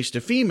it relates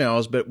to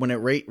females, but when it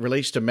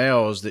relates to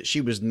males, that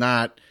she was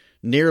not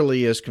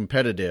nearly as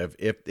competitive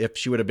if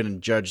she would have been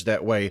judged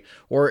that way?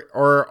 Or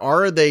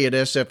are they at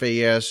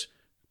SFAS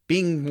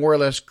being more or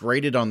less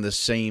graded on the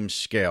same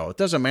scale? It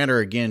doesn't matter,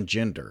 again,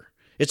 gender.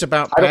 It's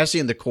about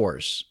passing the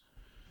course.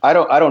 I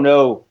don't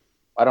know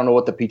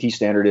what the PT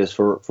standard is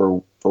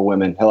for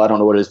women. Hell, I don't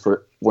know what it is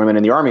for women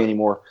in the Army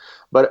anymore.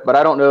 But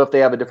I don't know if they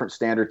have a different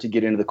standard to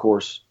get into the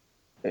course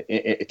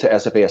to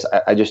SFAS.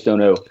 I just don't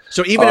know.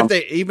 So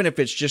even if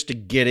it's just to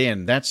get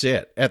in, that's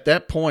it. At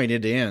that point,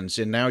 it ends,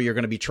 and now you're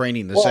going to be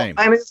training the same.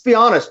 I mean, let's be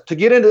honest. To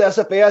get into the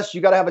SFAS, you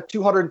got to have a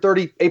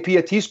 230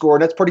 AP score,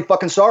 and that's pretty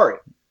fucking sorry,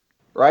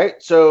 right?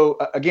 So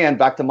again,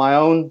 back to my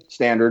own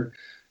standard.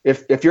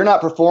 If you're not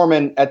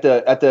performing at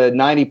the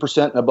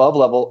 90% and above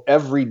level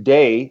every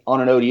day on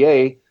an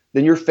ODA,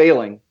 then you're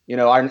failing.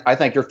 I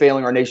think you're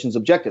failing our nation's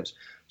objectives.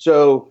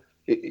 So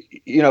a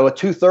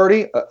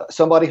 230,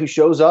 somebody who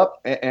shows up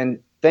and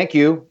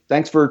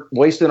thanks for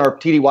wasting our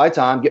TDY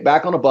time, get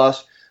back on a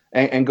bus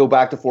and go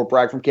back to Fort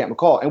Bragg from Camp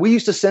McCall. And we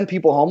used to send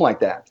people home like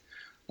that.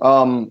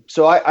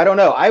 So I don't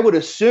know. I would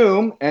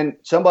assume, and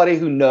somebody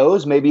who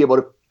knows may be able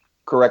to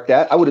correct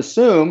that, I would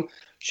assume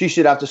she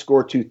should have to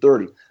score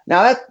 230.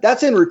 Now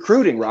that's in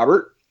recruiting,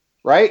 Robert,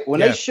 right?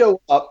 When they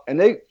show up and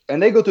they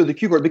go through the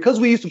Q board, because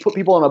we used to put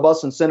people on a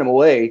bus and send them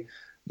away,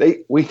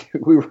 we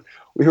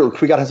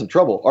got in some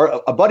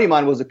trouble. A buddy of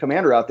mine was a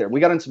commander out there. We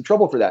got in some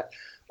trouble for that.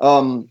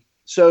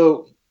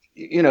 So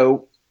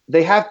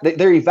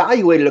they're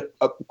evaluated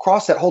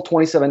across that whole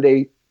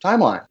 27-day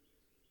timeline.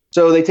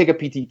 So they take a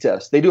PT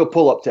test. They do a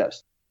pull-up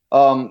test.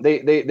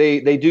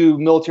 They do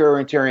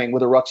military orienteering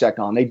with a rucksack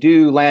on. They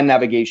do land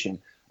navigation.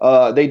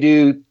 They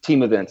do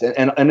team events,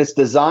 and it's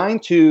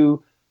designed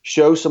to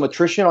show some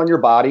attrition on your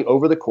body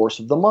over the course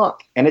of the month,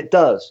 and it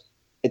does.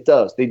 It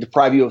does. They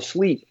deprive you of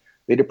sleep.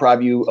 They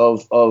deprive you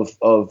of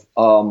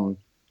time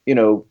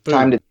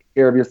to take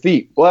care of your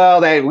feet.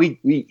 Well, we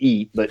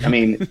eat, but I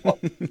mean,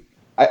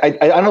 I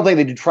don't think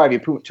they deprive you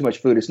of too much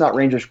food. It's not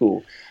Ranger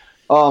school.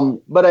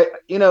 But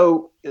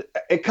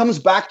it comes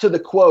back to the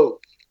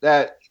quote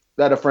that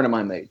a friend of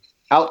mine made: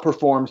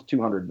 outperforms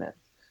 200 men.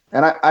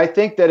 And I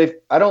think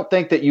that I don't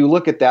think that you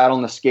look at that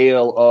on the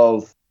scale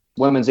of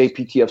women's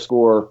APTF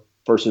score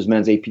versus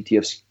men's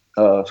APTF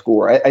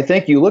score. I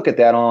think you look at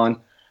that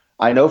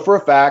I know for a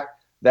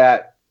fact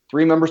that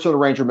 3 members of the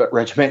Ranger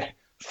Regiment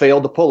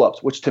failed the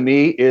pull-ups, which to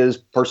me is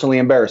personally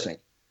embarrassing.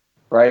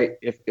 right?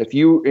 If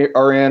you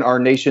are in our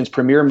nation's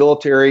premier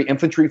military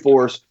infantry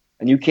force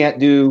and you can't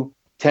do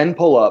 10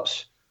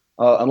 pull-ups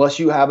unless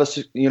you have a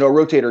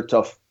rotator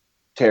cuff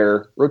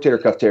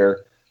tear,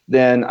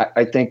 then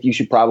I think you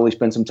should probably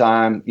spend some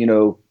time,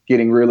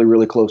 getting really,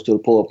 really close to the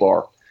pull-up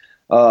bar.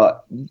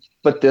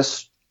 But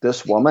this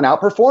woman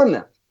outperformed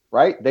them,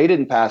 right? They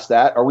didn't pass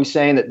that. Are we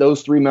saying that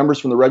those 3 members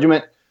from the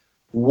regiment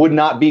would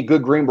not be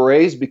good Green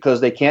Berets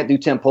because they can't do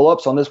 10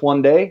 pull-ups on this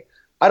one day?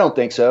 I don't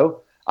think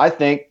so. I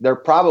think they're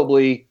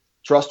probably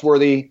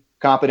trustworthy,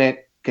 competent,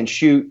 can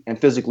shoot, and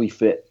physically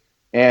fit.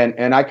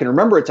 And I can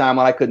remember a time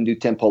when I couldn't do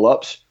 10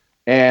 pull-ups,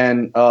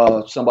 and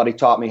somebody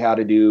taught me how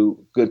to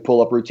do good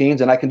pull-up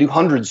routines, and I can do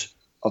hundreds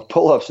of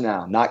pull-ups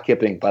now. Not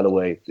kipping, by the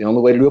way. The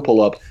only way to do a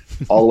pull-up,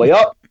 all the way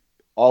up,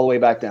 all the way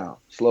back down,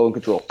 slow and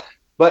controlled.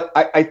 But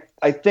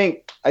I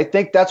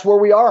think that's where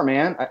we are,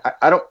 man.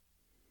 I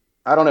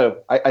don't know.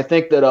 I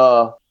think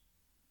that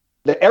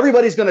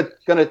everybody's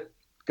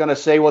gonna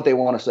say what they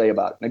want to say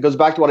about it. And it goes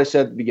back to what I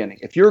said at the beginning.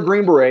 If you're a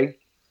Green Beret,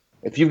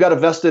 if you've got a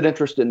vested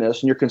interest in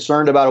this and you're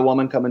concerned about a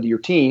woman coming to your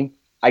team,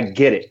 I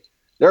get it.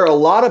 There are a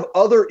lot of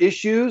other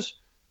issues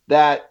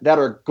that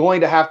are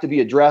going to have to be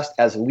addressed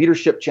as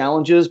leadership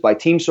challenges by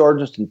team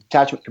sergeants and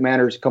detachment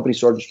commanders, company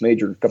sergeants,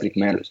 major, and company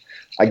commanders.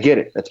 I get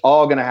it. That's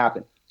all going to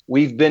happen.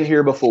 We've been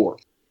here before,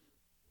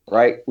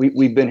 right?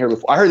 We've been here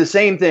before. I heard the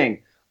same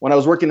thing when I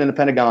was working in the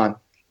Pentagon,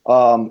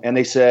 and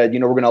they said, we're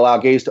going to allow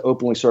gays to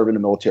openly serve in the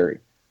military.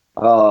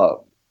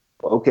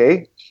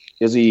 Okay.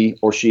 Is he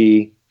or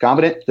she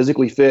competent,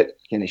 physically fit?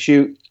 Can they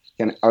shoot?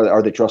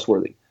 Are they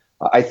trustworthy?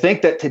 I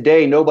think that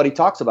today nobody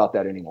talks about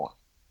that anymore.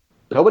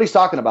 Nobody's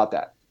talking about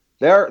that.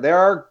 There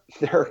are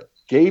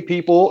gay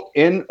people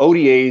in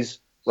ODAs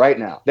right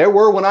now. There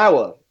were when I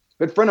was.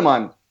 A good friend of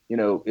mine,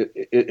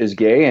 is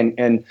gay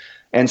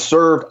and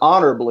served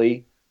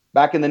honorably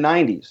back in the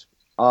 90s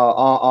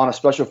on a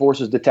special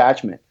forces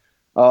detachment.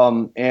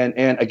 And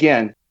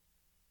again,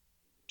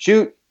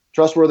 shoot,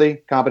 trustworthy,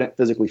 competent,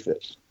 physically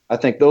fit. I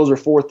think those are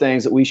 4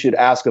 things that we should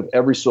ask of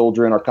every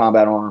soldier in our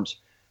combat arms.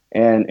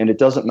 And it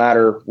doesn't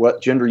matter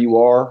what gender you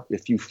are.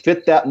 If you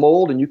fit that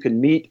mold and you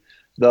can meet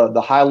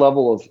the high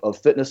level of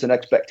fitness and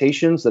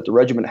expectations that the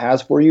regiment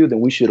has for you,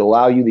 then we should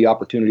allow you the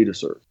opportunity to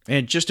serve.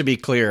 And just to be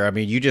clear, I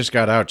mean, you just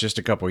got out just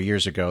a couple of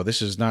years ago.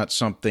 This is not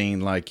something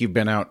like you've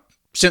been out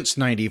since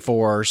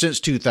 94 or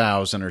since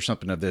 2000 or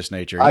something of this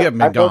nature. You haven't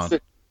been gone.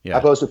 Yeah. I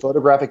posted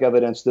photographic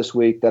evidence this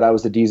week that I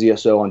was the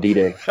DZSO on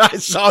D-Day. I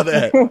saw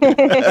that.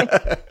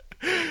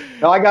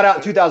 No, I got out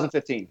in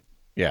 2015.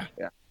 Yeah.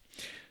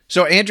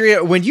 So,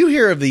 Andrea, when you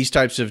hear of these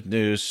types of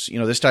news,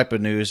 this type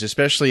of news,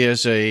 especially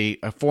as a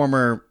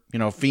former,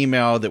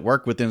 female that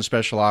worked within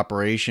special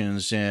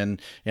operations, and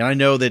I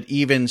know that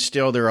even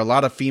still there are a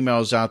lot of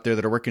females out there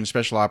that are working in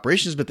special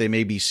operations, but they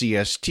may be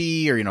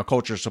CST or,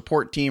 culture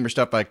support team or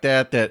stuff like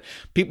that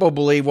people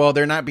believe, well,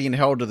 they're not being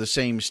held to the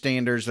same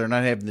standards. They're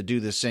not having to do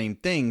the same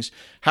things.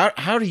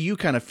 How do you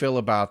kind of feel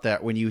about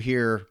that when you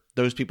hear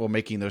those people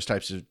making those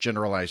types of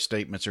generalized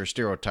statements or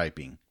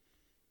stereotyping?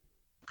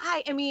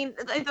 I mean,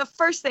 the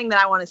first thing that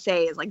I want to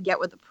say is get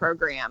with the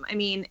program. I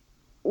mean,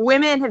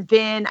 women have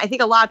been, I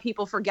think a lot of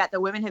people forget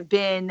that women have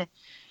been,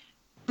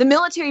 the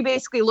military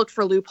basically looked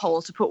for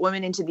loopholes to put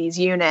women into these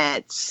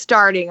units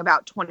starting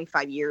about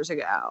 25 years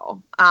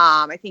ago.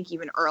 I think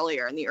even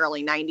earlier in the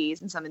early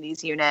 90s in some of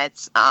these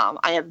units.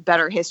 I have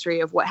better history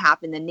of what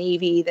happened in the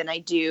Navy than I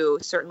do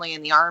certainly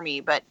in the Army.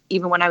 But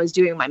even when I was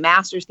doing my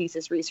master's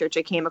thesis research,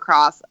 I came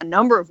across a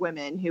number of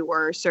women who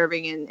were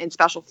serving in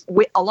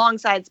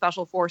alongside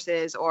special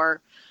forces or,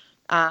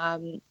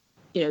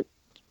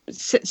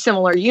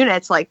 similar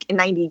units like in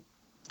 93.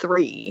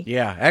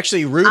 Yeah,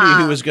 actually, Rudy,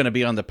 who was going to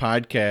be on the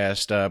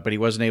podcast, but he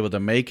wasn't able to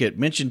make it,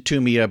 mentioned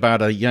to me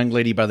about a young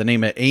lady by the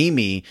name of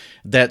Amy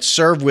that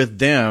served with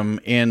them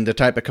in the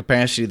type of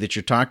capacity that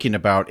you're talking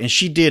about. And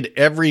she did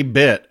every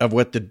bit of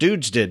what the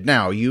dudes did.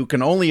 Now, you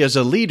can only, as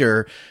a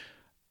leader,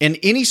 in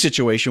any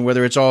situation,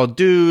 whether it's all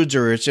dudes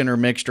or it's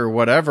intermixed or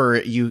whatever,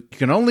 you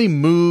can only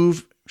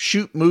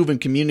shoot, move,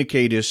 and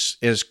communicate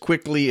as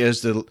quickly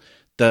as the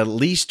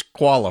least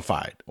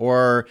qualified,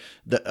 or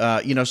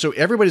so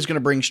everybody's going to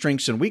bring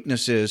strengths and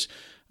weaknesses.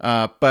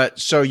 But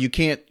so you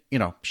can't,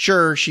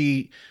 sure,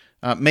 she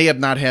may have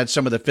not had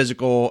some of the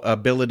physical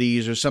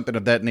abilities or something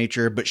of that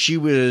nature, but she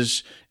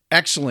was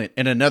excellent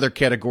in another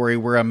category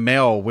where a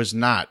male was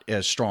not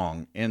as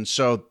strong. And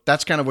so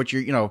that's kind of what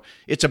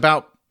it's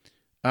about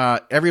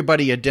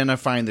everybody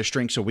identifying the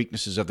strengths and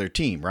weaknesses of their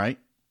team, right?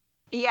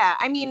 Yeah,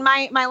 I mean,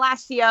 my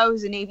last CO,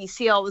 who's a Navy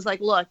SEAL, was like,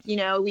 look, we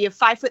have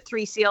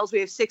 5'3" SEALs, we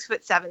have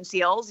 6'7"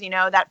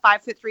 SEAls. That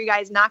 5'3" guy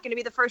is not going to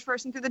be the first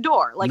person through the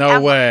door. No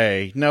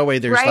way.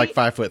 There's right?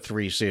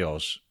 5'3"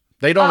 SEAls.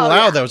 They don't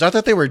allow those. I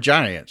thought they were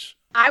giants.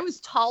 I was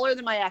taller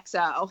than my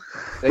XO.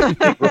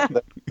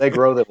 They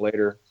grow them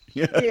later.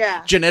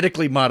 Yeah.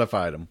 Genetically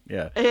modified them.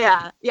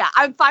 Yeah. Yeah.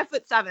 I'm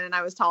 5'7" and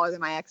I was taller than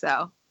my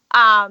XO.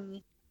 I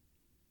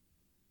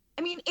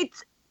mean,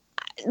 it's.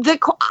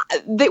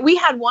 We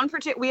had one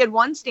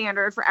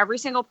standard for every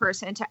single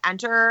person to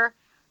enter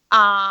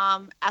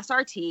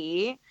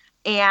SRT,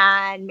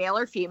 and male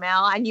or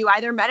female, and you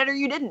either met it or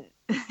you didn't.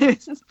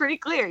 It's pretty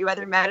clear. You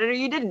either met it or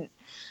you didn't.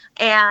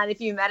 And if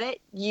you met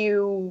it,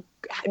 you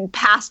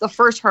passed the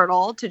first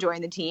hurdle to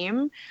join the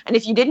team. And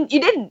if you didn't,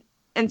 you didn't.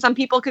 And some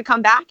people could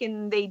come back,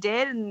 and they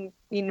did, and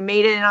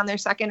made it in on their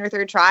second or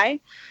third try.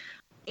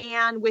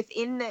 And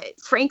within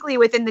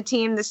the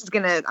team,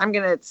 I'm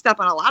gonna step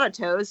on a lot of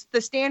toes.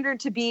 The standard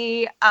to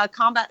be a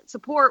combat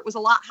support was a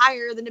lot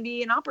higher than to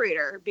be an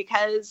operator,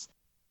 because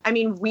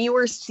we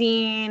were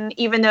seen,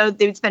 even though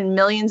they'd spend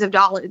millions of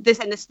dollars, this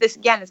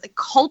again is like,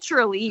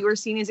 culturally, you were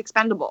seen as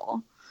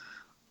expendable.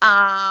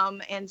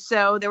 And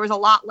so there was a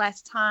lot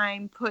less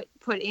time put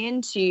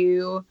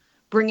into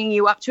bringing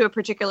you up to a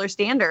particular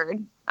standard.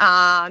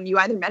 You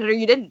either met it or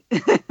you didn't.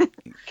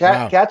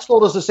 Kat's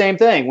told us the same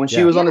thing when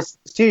she was on the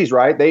CSTs,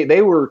 right?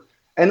 They were,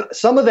 and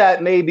some of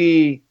that may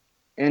be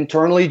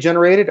internally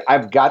generated.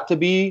 I've got to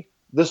be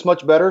this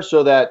much better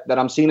so that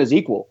I'm seen as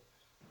equal.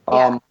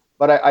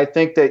 But I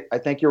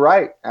think you're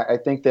right. I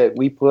think that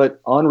we put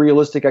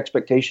unrealistic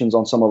expectations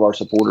on some of our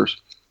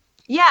supporters.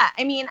 Yeah.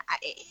 I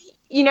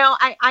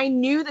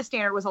knew the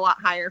standard was a lot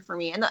higher for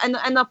me. And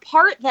the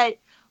part that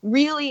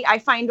really I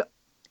find,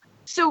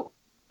 so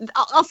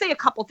I'll say a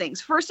couple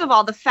things. First of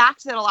all, the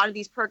fact that a lot of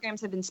these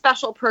programs have been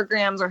special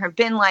programs or have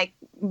been like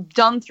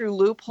done through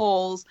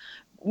loopholes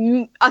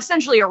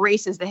essentially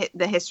erases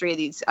the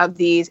history of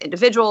these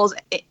individuals.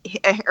 It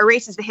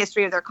erases the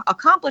history of their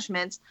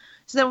accomplishments.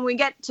 So then when we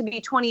get to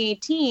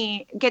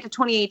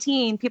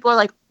 2018, people are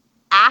like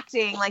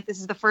acting like this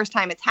is the first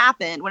time it's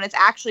happened, when it's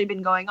actually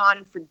been going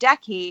on for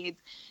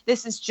decades.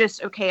 This is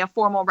just, a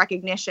formal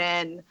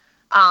recognition,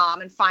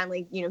 and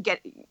finally,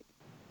 get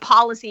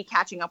policy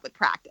catching up with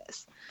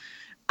practice.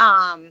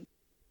 The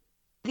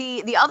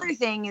other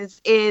thing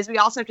is we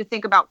also have to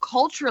think about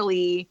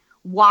culturally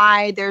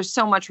why there's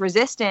so much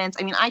resistance.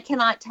 I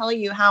cannot tell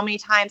you how many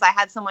times I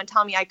had someone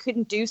tell me I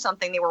couldn't do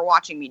something they were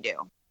watching me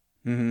do.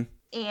 Mm-hmm.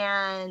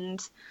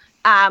 And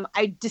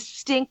I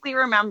distinctly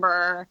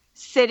remember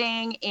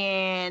sitting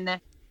in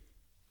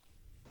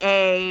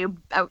I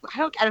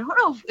don't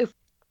know if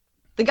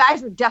the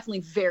guys were definitely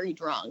very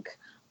drunk.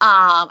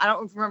 I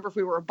don't remember if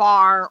we were a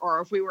bar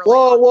or if we were.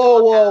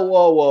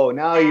 Whoa!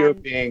 Now you're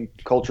being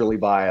culturally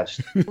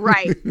biased,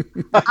 right?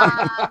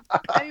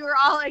 We're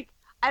all like,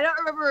 I don't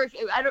remember if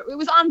it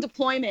was on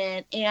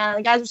deployment, and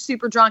the guys were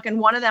super drunk, and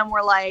one of them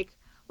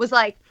was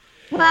like,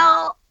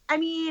 well,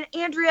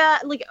 Andrea,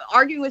 like,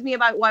 arguing with me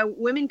about why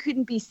women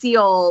couldn't be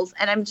SEALs,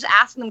 and I'm just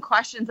asking them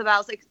questions about. I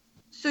was like,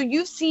 so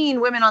you've seen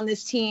women on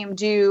this team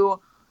do?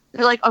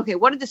 They're like, okay,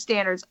 what are the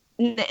standards?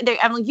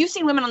 I'm like, you've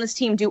seen women on this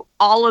team do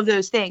all of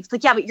those things.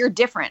 Like, yeah, but you're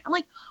different. I'm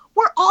like,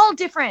 we're all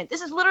different.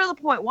 This is literally the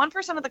point.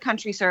 1% of the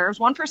country serves,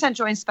 1%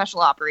 joins special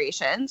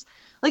operations.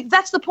 Like,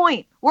 that's the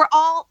point. We're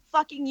all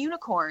fucking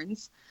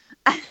unicorns.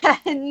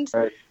 And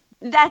right.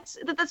 That's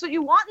what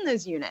you want in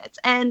those units.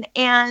 And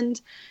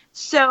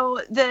so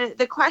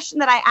the question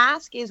that I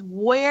ask is,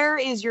 where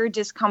is your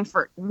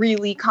discomfort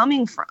really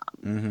coming from?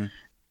 Mm-hmm.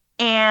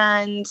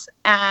 And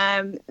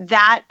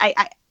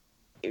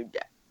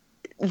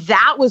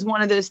that was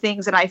one of those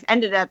things that I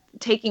ended up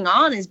taking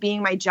on as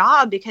being my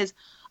job, because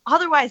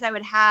otherwise I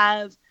would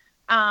have,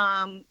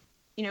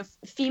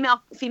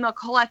 female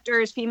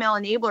collectors, female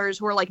enablers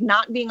who are like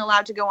not being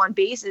allowed to go on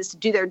bases to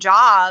do their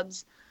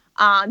jobs,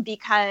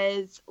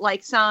 because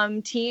like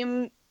some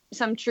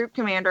troop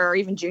commander or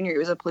even junior, who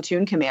was a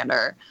platoon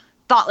commander,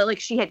 thought that like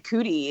she had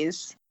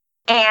cooties,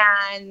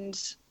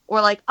 and or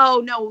like,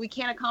 oh no, we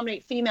can't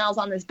accommodate females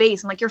on this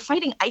base. I'm like, you're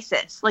fighting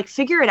ISIS. Like,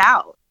 figure it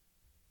out.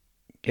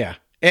 Yeah.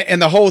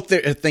 And the whole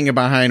thing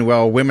behind,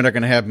 well, women are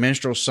going to have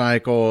menstrual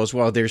cycles.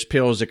 Well, there's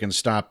pills that can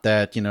stop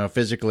that,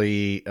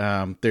 physically.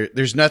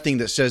 There's nothing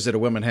that says that a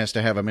woman has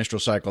to have a menstrual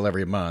cycle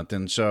every month.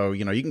 And so,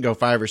 you can go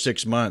 5 or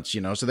 6 months,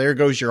 so there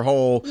goes your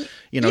whole,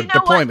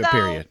 deployment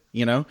period,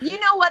 You know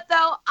what,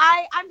 though?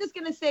 I'm just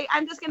going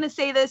to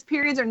say this.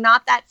 Periods are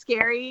not that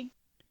scary.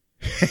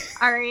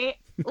 All right.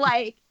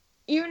 Like,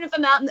 even if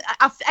I'm out,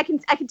 I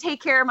can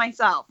take care of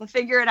myself. I'll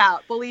figure it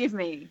out. Believe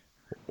me.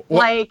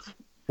 What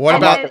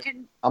about?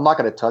 I'm not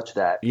going to touch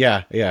that.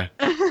 Yeah.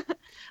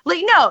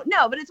 Like, no,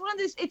 but it's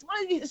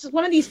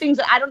one of these things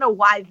that I don't know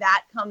why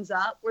that comes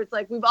up, where it's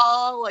like, we're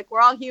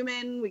all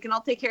human. We can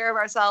all take care of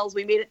ourselves.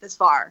 We made it this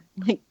far.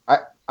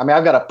 I've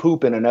got to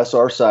poop in an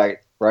SR site,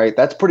 right?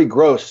 That's pretty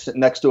gross, sitting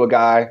next to a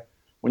guy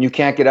when you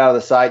can't get out of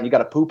the site and you got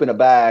to poop in a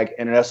bag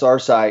in an SR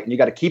site, and you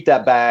got to keep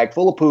that bag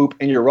full of poop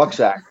in your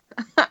rucksack.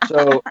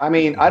 So,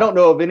 I don't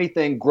know of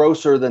anything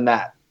grosser than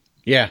that.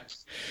 Yeah.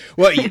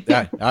 Well,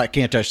 I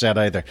can't touch that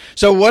either.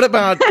 So what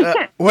about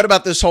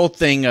this whole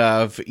thing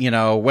of, if you're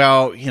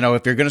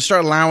going to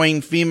start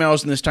allowing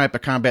females in this type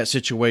of combat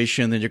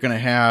situation, then you're going to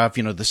have,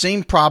 the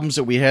same problems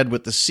that we had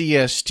with the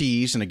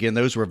CSTs. And again,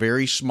 those were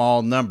very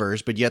small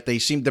numbers, but yet they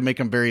seemed to make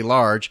them very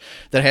large,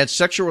 that had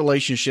sexual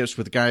relationships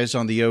with guys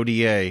on the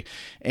ODA.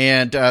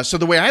 And so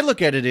the way I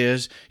look at it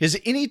is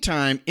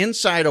anytime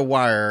inside a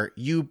wire,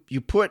 you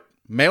put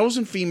males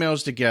and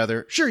females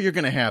together, sure, you're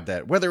going to have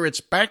that, whether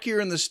it's back here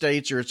in the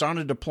States or it's on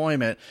a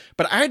deployment.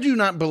 But I do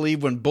not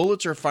believe when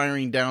bullets are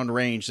firing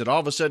downrange that all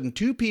of a sudden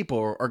two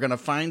people are going to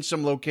find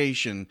some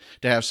location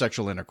to have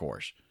sexual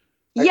intercourse.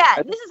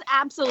 Yeah, this is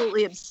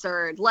absolutely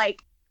absurd.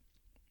 Like,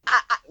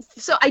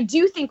 so I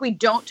do think we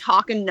don't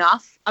talk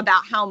enough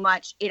about how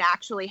much it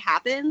actually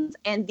happens,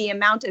 and the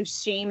amount of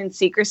shame and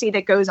secrecy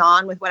that goes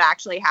on with what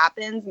actually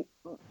happens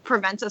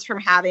prevents us from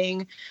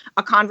having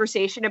a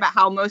conversation about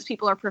how most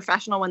people are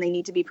professional when they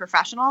need to be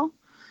professional.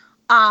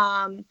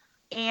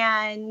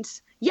 And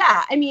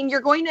yeah, I mean,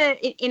 you're going to,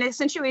 in a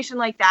situation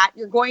like that,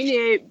 you're going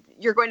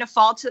to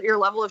fall to your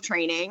level of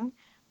training,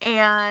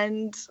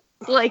 and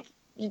like,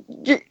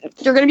 you're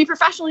going to be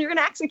professional. You're going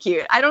to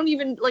execute. I don't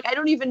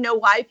even know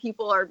why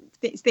people are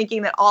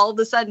thinking that all of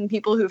a sudden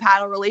people who've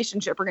had a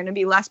relationship are going to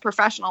be less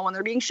professional when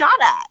they're being shot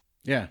at.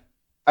 Yeah.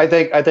 I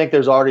think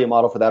there's already a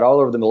model for that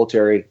all over the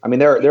military. I mean,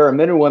 there are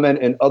men and women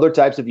in other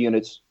types of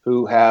units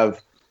who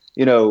have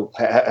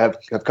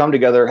come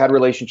together, had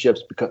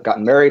relationships,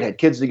 gotten married, had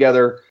kids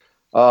together.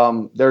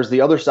 There's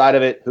the other side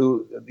of it,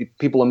 who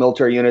people in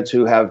military units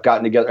who have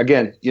gotten together.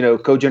 Again,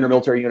 co-gender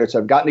military units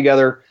have gotten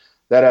together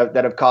that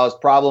have caused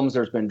problems.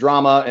 There's been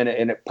drama, and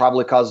it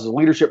probably causes a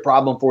leadership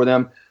problem for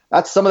them.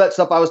 That's some of that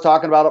stuff I was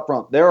talking about up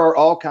front. There are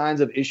all kinds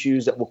of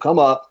issues that will come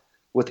up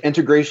with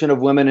integration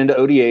of women into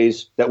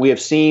ODAs that we have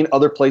seen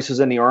other places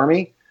in the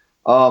Army.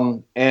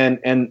 And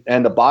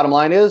the bottom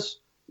line is,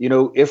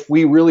 if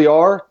we really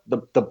are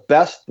the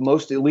best, the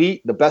most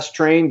elite, the best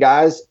trained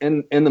guys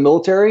in the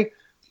military,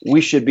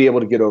 we should be able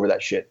to get over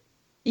that shit.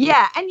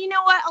 Yeah. And you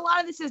know what? A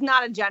lot of this is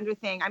not a gender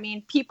thing. I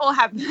mean, people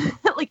have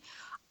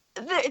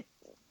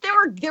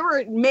there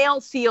were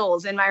male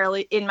SEALs in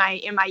my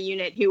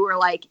unit who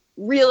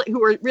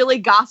were really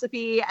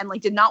gossipy and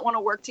like did not want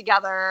to work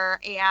together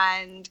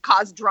and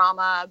cause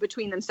drama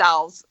between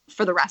themselves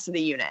for the rest of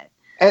the unit.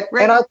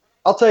 And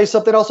I'll tell you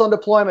something else on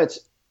deployments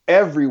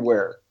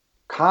everywhere,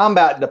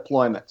 combat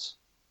deployments,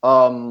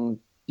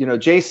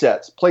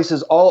 JSETs,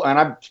 places and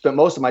I've spent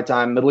most of my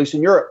time in Middle East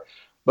and Europe,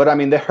 but I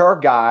mean, there are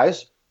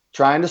guys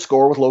trying to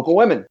score with local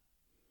women,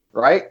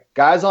 right?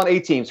 Guys on A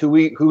teams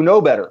who know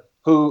better.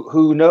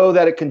 Who know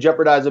that it can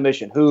jeopardize a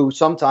mission, who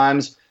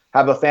sometimes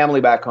have a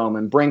family back home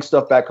and bring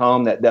stuff back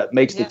home that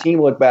makes the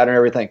team look bad and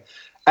everything.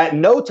 At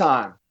no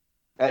time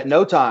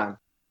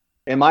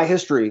in my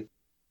history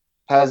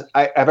have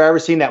I ever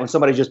seen that when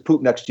somebody just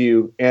pooped next to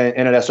you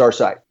in an SR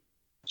site.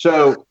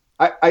 So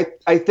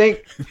I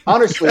think,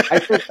 honestly,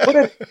 put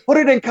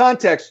it in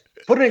context.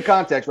 Put it in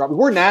context, Robert.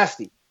 We're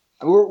nasty.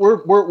 I mean,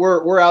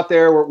 we're out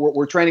there.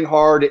 We're training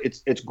hard.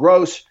 It's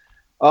gross.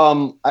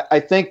 I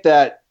think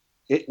that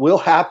it will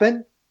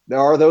happen. There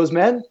are those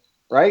men,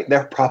 right? There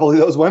are probably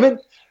those women,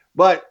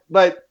 but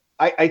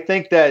I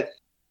think that,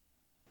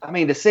 I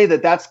mean, to say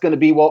that that's going to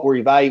be what we're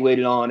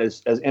evaluated on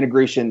as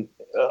integration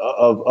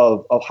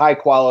of high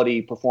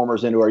quality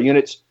performers into our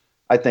units,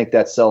 I think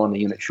that's selling the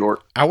unit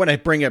short. I want to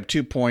bring up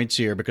 2 points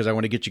here because I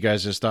want to get you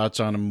guys' thoughts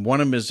on them. One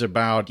of them is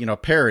about,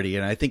 parity.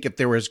 And I think if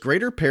there was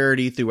greater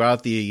parity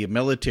throughout the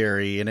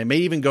military, and it may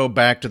even go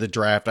back to the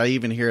draft, I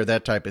even hear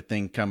that type of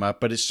thing come up,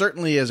 but it's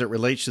certainly as it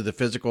relates to the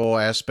physical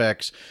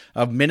aspects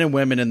of men and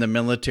women in the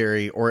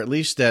military, or at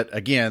least that,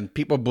 again,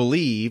 people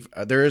believe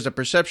there is a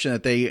perception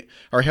that they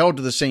are held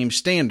to the same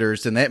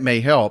standards, then that may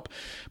help.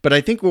 But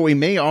I think what we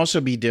may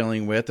also be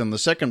dealing with, and the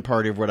second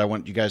part of what I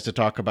want you guys to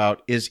talk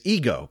about, is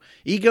ego.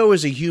 Ego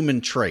is a human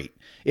trait.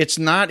 It's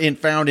not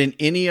found in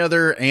any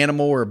other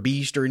animal or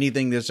beast or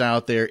anything that's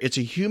out there. It's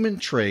a human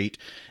trait,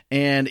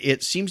 and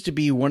it seems to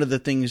be one of the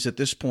things at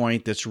this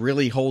point that's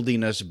really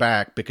holding us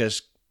back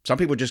because some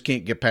people just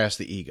can't get past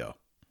the ego.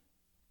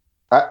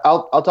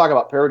 I'll talk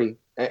about parity,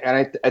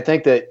 and I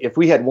think that if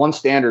we had one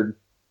standard,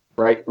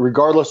 right,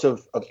 regardless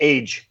of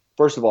age,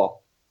 first of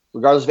all,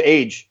 regardless of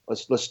age,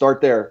 let's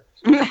start there.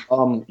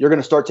 You're going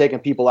to start taking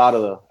people out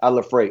of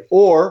the fray,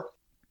 or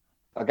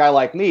a guy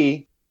like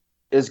me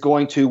is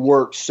going to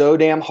work so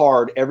damn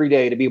hard every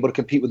day to be able to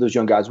compete with those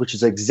young guys, which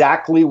is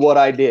exactly what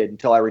I did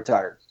until I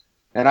retired.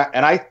 And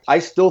I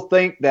still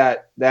think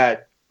that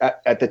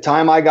at the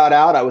time I got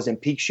out, I was in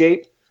peak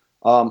shape.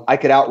 I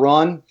could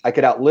outrun, I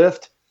could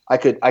outlift, I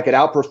could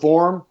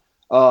outperform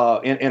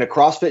in a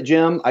CrossFit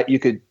gym. You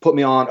could put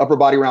me on upper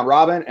body round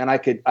robin, and I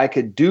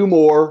could do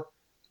more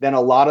than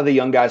a lot of the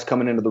young guys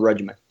coming into the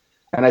regiment.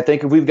 And I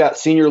think if we've got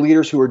senior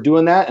leaders who are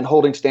doing that and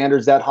holding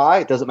standards that high,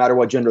 it doesn't matter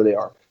what gender they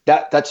are.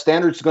 That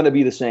standard is going to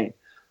be the same.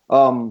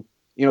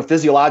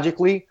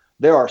 Physiologically,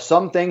 there are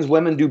some things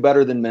women do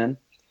better than men.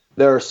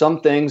 There are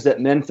some things that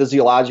men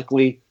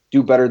physiologically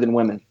do better than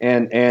women.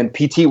 And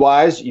PT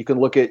wise, you can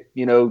look at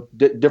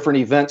different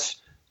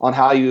events on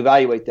how you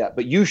evaluate that.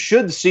 But you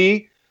should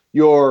see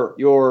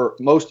your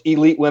most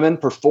elite women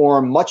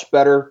perform much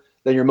better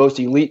than your most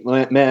elite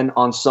men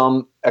on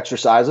some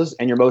exercises,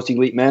 and your most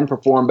elite men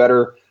perform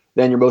better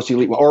than your most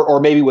elite, or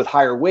maybe with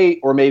higher weight,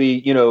 or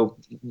maybe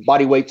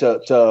body weight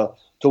to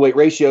weight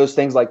ratios,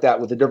 things like that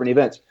with the different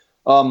events.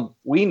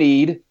 We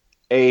need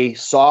a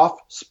SOF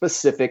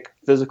specific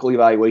physical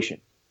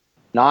evaluation.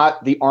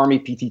 not the Army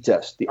PT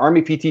test. The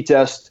Army PT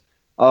test,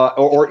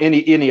 or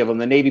any of them,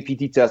 the Navy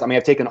PT test. I mean,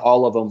 I've taken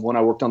all of them when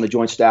I worked on the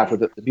Joint Staff with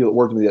the people that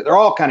worked with me. They're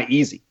all kind of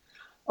easy,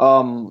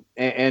 and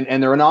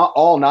they're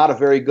not a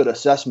very good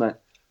assessment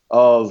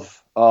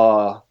of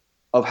how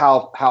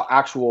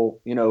actual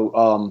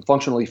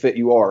functionally fit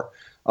you are.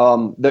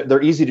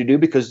 They're easy to do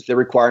because they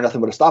require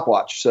nothing but a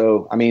stopwatch.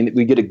 So, I mean,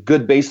 we get a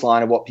good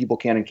baseline of what people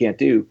can and can't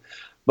do.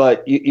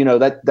 But,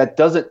 that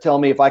doesn't tell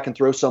me if I can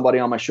throw somebody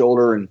on my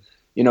shoulder and,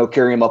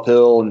 carry them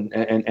uphill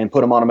and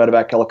put them on a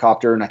medevac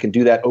helicopter. And I can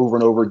do that over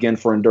and over again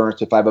for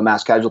endurance if I have a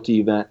mass casualty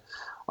event,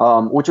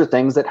 which are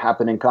things that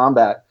happen in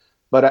combat.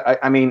 But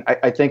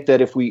I think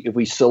that if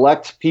we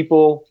select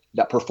people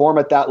that perform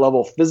at that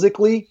level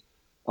physically,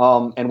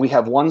 and we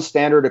have one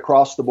standard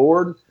across the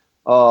board,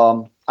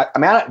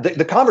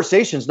 the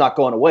conversation's not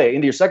going away.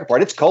 Into your second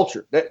part, it's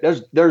culture.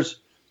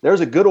 There's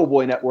a good old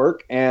boy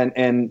network, and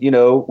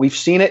we've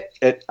seen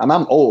it. I'm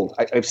old.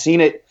 I've seen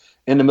it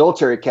in the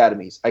military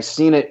academies. I've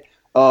seen it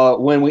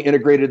when we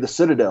integrated the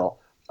Citadel.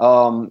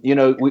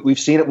 We've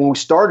seen it when we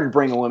started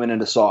bringing women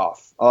into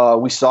SOF.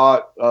 We saw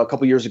it a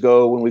couple years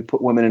ago when we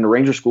put women into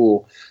Ranger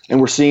School,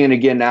 and we're seeing it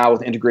again now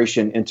with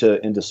integration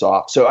into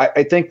SOF. So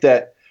I think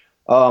that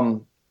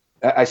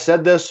I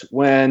said this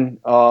when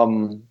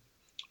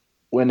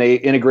they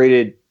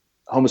integrated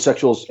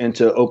homosexuals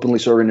into openly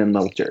serving in the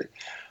military.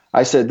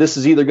 I said, this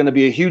is either going to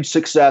be a huge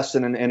success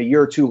and in a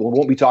year or two, we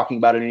won't be talking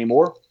about it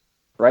anymore,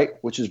 right?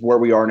 Which is where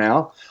we are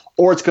now.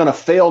 Or it's going to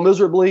fail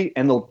miserably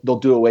and they'll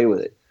do away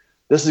with it.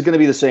 This is going to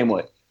be the same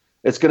way.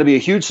 It's going to be a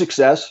huge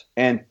success.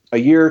 And a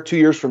year, 2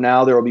 years from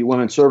now, there will be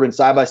women serving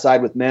side by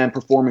side with men,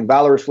 performing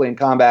valorously in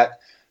combat.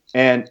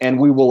 And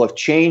we will have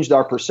changed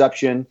our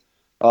perception.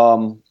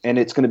 And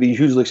it's going to be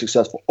hugely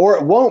successful. Or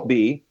it won't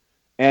be.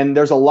 And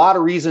there's a lot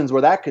of reasons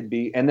where that could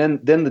be. And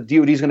then the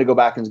DoD is going to go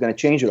back and is going to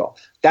change it all.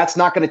 That's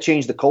not going to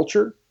change the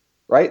culture,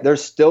 right?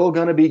 There's still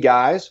going to be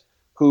guys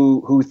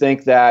who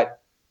think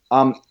that,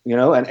 and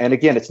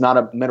again, it's not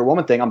a men or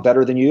woman thing. I'm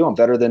better than you. I'm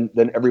better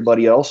than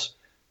everybody else.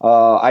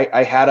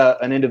 I had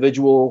an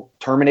individual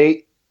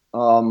terminate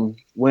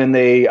when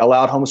they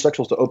allowed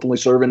homosexuals to openly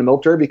serve in the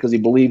military because he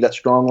believed that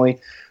strongly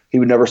he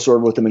would never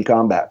serve with them in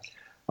combat.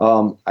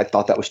 I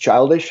thought that was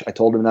childish. I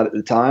told him that at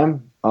the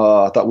time.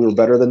 I thought we were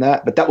better than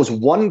that. But that was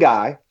one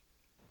guy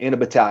in a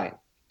battalion.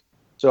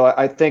 So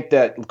I think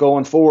that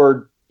going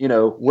forward,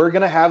 we're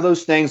going to have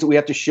those things that we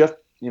have to shift,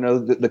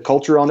 the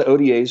culture on the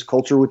ODAs,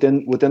 culture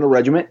within the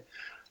regiment.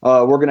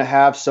 We're going to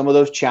have some of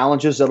those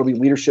challenges that'll be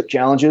leadership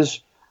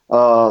challenges,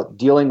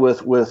 dealing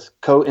with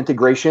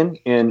co-integration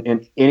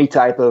in any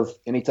type of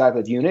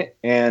unit.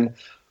 And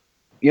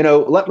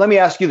let me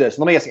ask you this.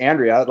 Let me ask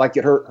Andrea. I'd like to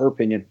get her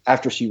opinion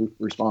after she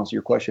responds to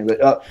your question.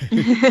 But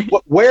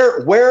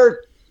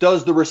where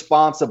does the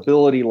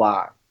responsibility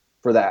lie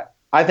for that?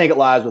 I think it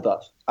lies with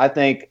us. I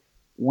think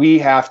we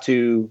have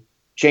to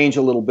change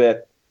a little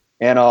bit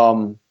and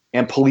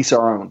police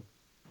our own.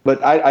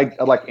 But I'd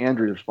like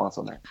Andrea's response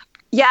on that.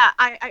 Yeah,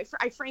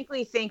 I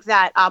frankly think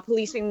that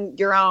policing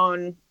your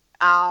own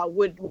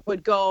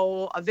would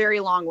go a very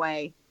long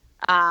way.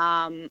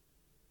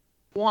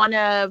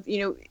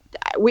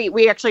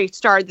 We actually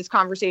started this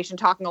conversation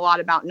talking a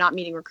lot about not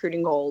meeting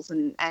recruiting goals,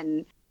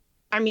 and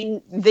I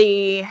mean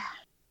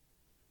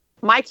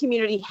my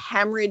community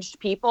hemorrhaged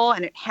people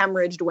and it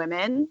hemorrhaged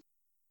women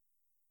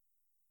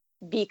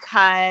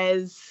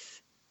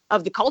because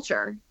of the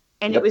culture,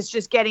 and It was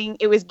getting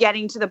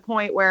to the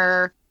point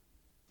where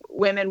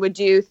women would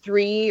do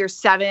 3 or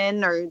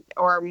 7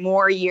 or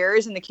more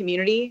years in the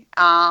community.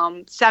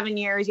 7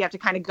 years, you have to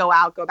kind of go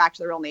back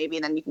to the Royal Navy,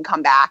 and then you can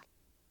come back.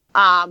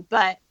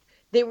 But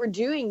they were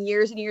doing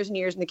years and years and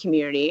years in the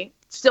community,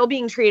 still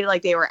being treated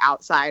like they were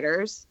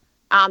outsiders.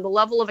 The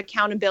level of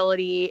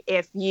accountability,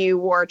 if you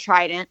wore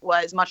Trident,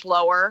 was much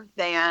lower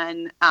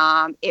than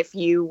if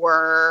you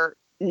were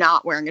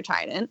not wearing a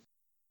Trident.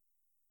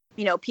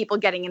 People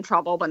getting in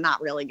trouble, but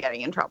not really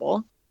getting in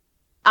trouble.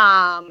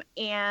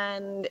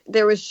 And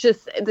there was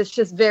just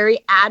this very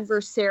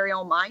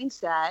adversarial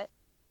mindset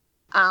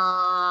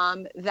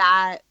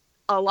that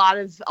a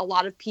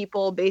lot of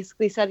people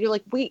basically said, you're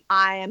like, wait,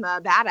 I am a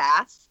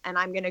badass and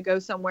I'm going to go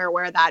somewhere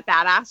where that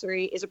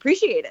badassery is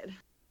appreciated.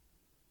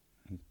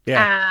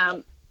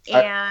 Yeah.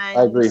 I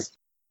agree.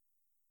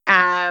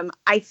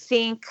 I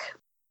think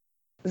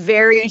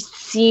very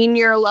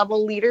senior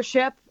level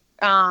leadership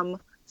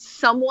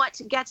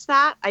somewhat gets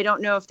that. I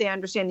don't know if they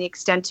understand the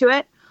extent to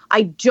it.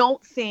 I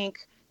don't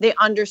think they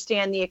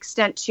understand the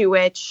extent to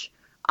which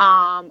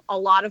a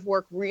lot of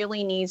work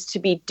really needs to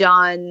be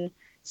done,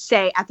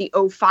 say, at the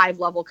 05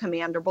 level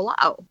command or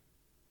below,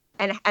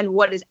 and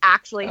what is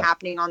actually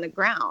happening on the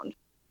ground.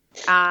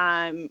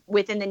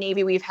 Within the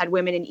Navy, we've had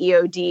women in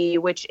EOD,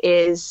 which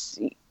is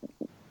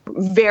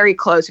very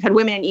close. We've had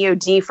women in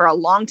EOD for a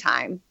long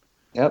time.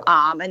 Yep.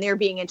 And they're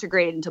being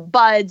integrated into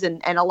BUDS,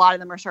 and a lot of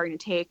them are starting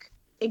to take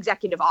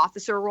executive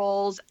officer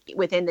roles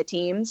within the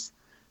teams.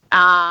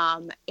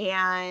 And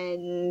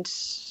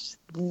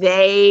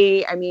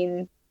they're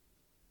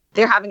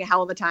having a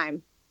hell of a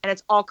time, and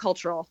it's all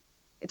cultural.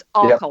 It's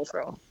all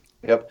cultural.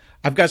 Yep.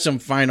 I've got some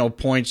final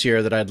points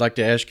here that I'd like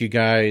to ask you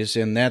guys,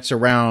 and that's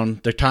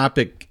around the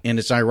topic, and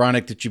it's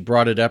ironic that you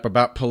brought it up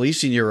about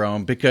policing your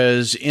own,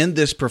 because in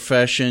this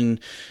profession,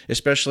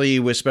 especially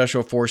with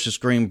Special Forces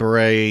Green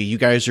Beret, you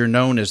guys are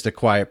known as the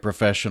quiet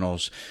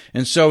professionals.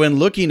 And so in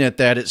looking at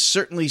that, it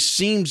certainly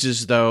seems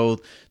as though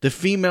the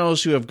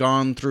females who have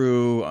gone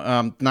through,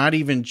 not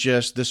even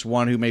just this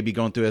one who may be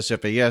going through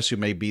SFAS who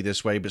may be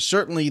this way, but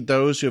certainly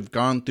those who have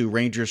gone through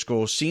Ranger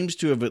School seems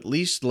to have at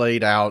least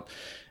laid out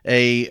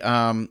a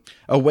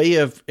way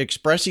of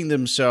expressing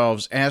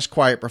themselves as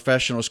quiet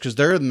professionals, because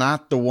they're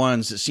not the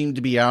ones that seem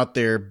to be out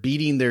there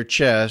beating their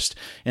chest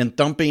and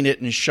thumping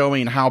it and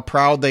showing how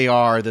proud they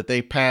are that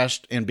they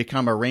passed and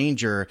become a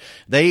Ranger.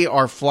 They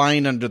are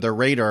flying under the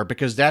radar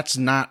because that's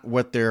not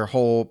what their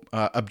whole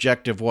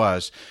objective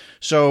was.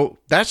 So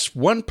that's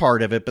one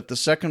part of it. But the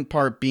second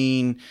part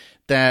being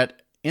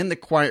that in the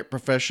quiet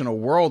professional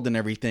world and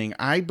everything,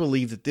 I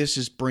believe that this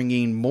is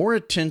bringing more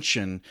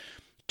attention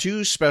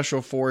to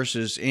Special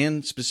Forces,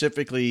 and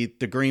specifically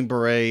the Green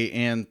Beret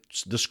and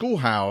the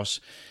schoolhouse,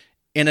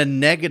 in a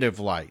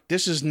negative light.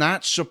 This is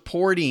not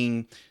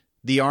supporting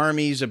the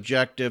Army's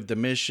objective, the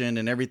mission,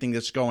 and everything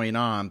that's going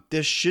on.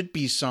 This should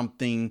be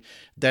something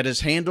that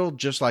is handled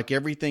just like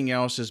everything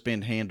else has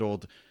been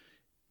handled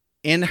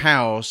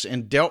in-house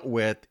and dealt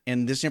with,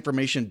 and this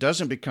information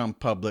doesn't become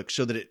public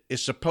so that it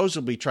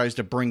supposedly tries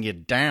to bring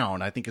it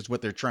down. I think is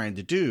what they're trying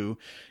to do,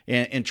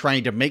 and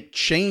trying to make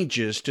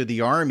changes to the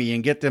Army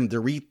and get them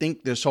to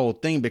rethink this whole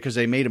thing because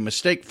they made a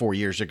mistake 4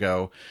 years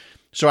ago.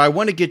 So I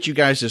want to get you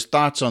guys'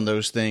 thoughts on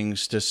those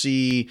things to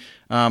see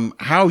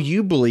how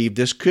you believe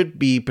this could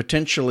be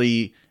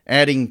potentially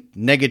adding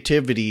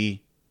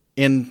negativity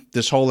in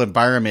this whole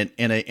environment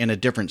in a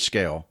different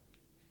scale.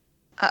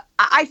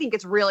 I think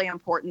it's really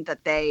important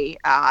that they,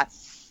 I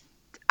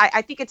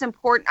think it's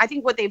important. I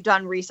think what they've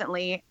done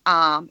recently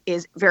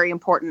is very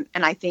important.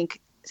 And I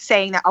think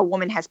saying that a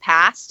woman has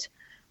passed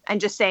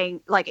and just saying,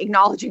 like,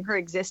 acknowledging her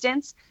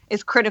existence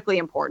is critically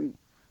important,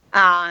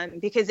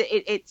 because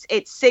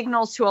it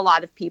signals to a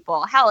lot of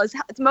people,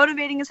 it's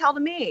motivating as hell to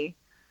me.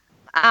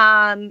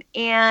 And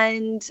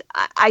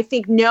I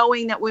think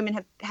knowing that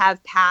women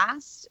have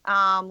passed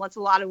lets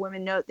a lot of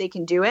women know that they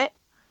can do it.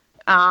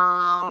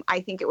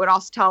 I think it would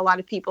also tell a lot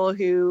of people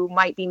who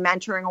might be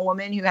mentoring a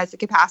woman who has the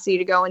capacity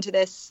to go into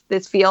this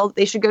field,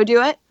 they should go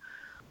do it.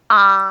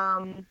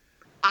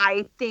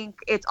 I think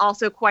it's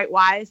also quite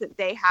wise that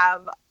they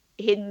have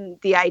hidden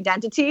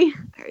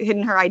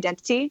her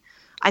identity.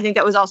 I think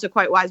that was also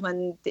quite wise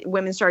when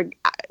women started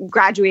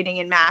graduating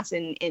in mass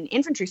in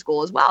infantry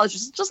school as well.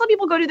 It's just let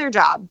people go do their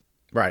job.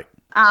 Right.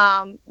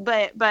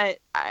 But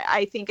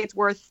I think it's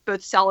worth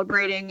both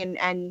celebrating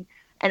and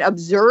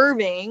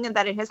observing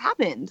that it has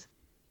happened.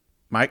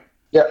 Mike?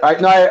 Yeah,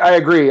 I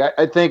agree.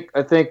 I think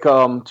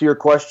to your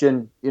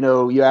question,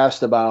 you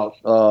asked about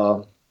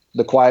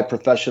the quiet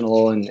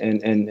professional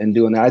and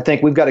doing that. I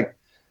think we've got to.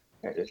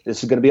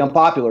 This is going to be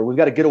unpopular. We've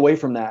got to get away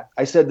from that.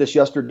 I said this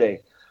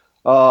yesterday.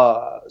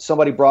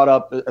 Somebody brought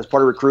up as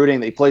part of recruiting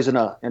that he plays in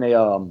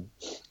an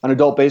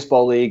adult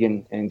baseball league,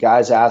 and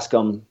guys ask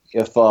him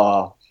if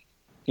do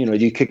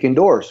you kick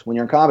indoors when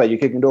you're in combat? You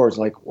kick indoors,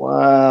 like,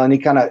 well, and he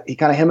kind of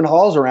hem and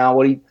haws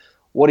around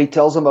what he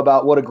tells them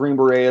about what a Green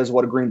Beret is,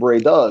 what a Green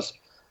Beret does.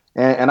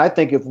 And I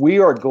think if we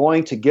are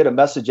going to get a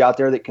message out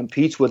there that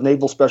competes with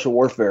naval special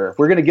warfare, if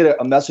we're going to get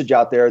a message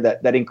out there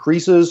that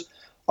increases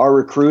our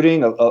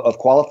recruiting of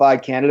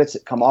qualified candidates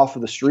that come off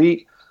of the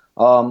street,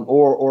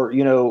 or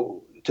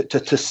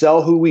to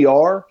sell who we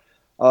are,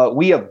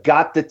 we have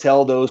got to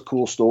tell those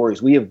cool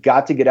stories. We have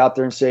got to get out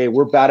there and say,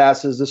 we're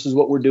badasses. This is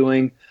what we're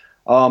doing.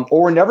 Or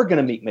we're never going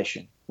to meet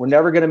mission. We're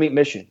never going to meet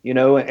mission,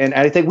 and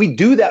I think we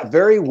do that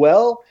very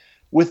well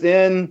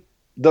within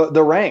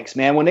the ranks,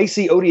 man. When they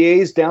see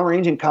ODAs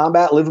downrange in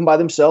combat, living by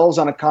themselves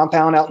on a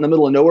compound out in the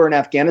middle of nowhere in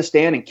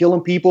Afghanistan and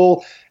killing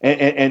people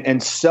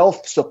and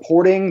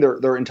self-supporting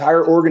their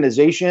entire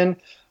organization,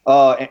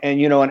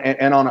 and on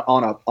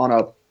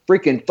a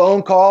freaking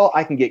phone call,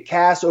 I can get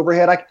CAS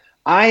overhead.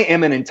 I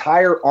am an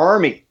entire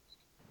army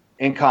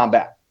in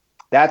combat.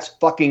 That's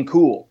fucking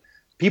cool.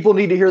 People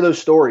need to hear those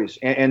stories,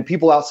 and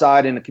people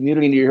outside in the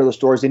community need to hear those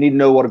stories. They need to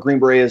know what a Green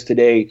Beret is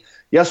today.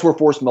 Yes, we're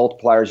force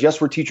multipliers.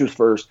 Yes, we're teachers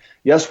first.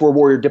 Yes, we're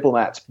warrior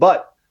diplomats,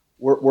 but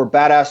we're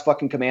badass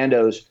fucking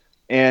commandos,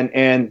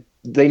 and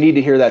they need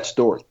to hear that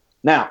story.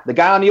 Now, the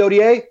guy on the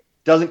ODA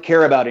doesn't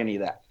care about any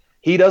of that.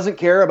 He doesn't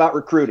care about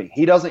recruiting.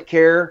 He doesn't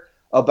care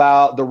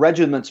about the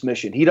regiment's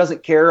mission. He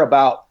doesn't care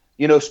about,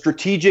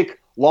 strategic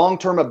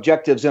long-term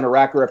objectives in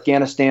Iraq or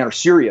Afghanistan or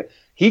Syria.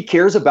 He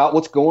cares about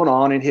what's going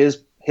on in his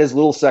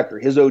little sector,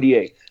 his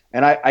ODA.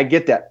 And I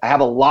get that. I have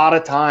a lot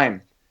of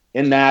time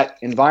in that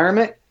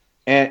environment.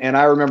 And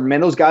I remember,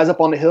 man, those guys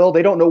up on the hill,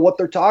 they don't know what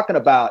they're talking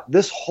about.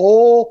 This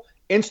whole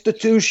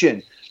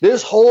institution,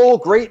 this whole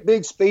great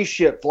big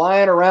spaceship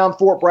flying around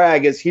Fort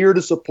Bragg is here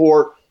to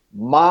support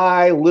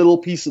my little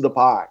piece of the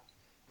pie.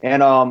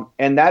 And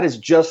that is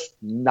just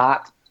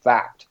not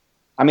fact.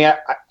 I mean,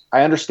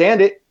 I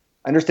understand it.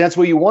 I understand that's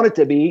what you want it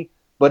to be,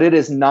 but it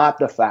is not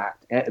the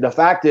fact. And the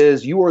fact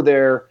is, you are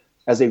there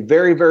as a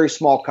very, very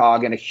small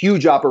cog in a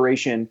huge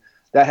operation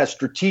that has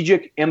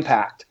strategic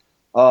impact.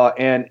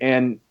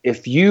 And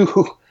if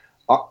you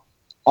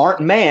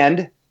aren't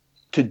manned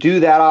to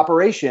do that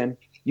operation,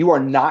 you are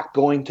not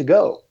going to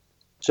go.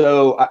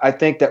 So I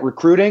think that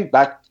recruiting,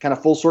 back kind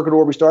of full circle to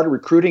where we started,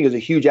 recruiting is a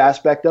huge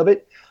aspect of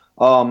it.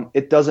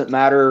 It doesn't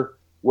matter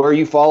where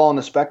you fall on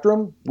the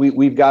spectrum.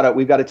 We've got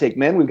to take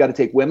men, we've got to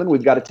take women,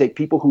 we've got to take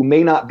people who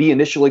may not be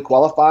initially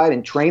qualified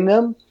and train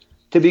them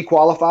to be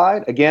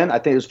qualified. Again, I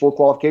think there's 4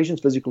 qualifications: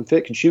 physically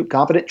fit, can shoot,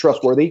 competent,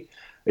 trustworthy.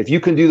 If you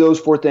can do those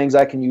 4 things,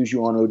 I can use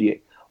you on ODA.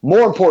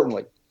 More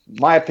importantly,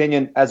 my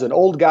opinion, as an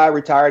old guy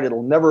retired,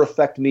 it'll never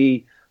affect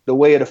me the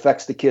way it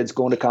affects the kids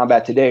going to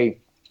combat today.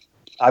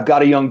 I've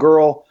got a young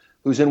girl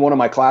who's in one of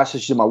my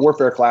classes. She's in my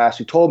warfare class,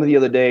 who told me the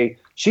other day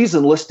she's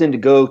enlisting to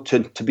go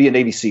to be a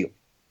Navy SEAL.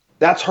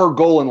 That's her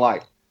goal in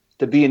life,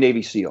 to be a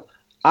Navy SEAL.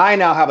 I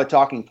now have a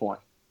talking point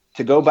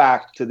to go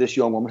back to this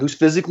young woman who's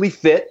physically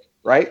fit,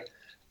 right,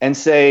 and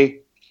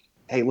say,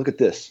 hey, look at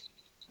this,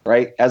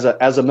 right? As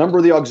a member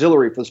of the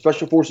auxiliary for the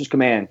Special Forces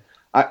Command,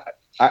 I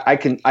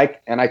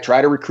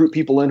try to recruit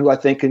people in who I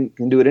think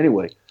can do it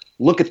anyway.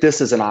 Look at this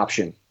as an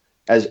option,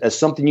 as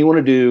something you want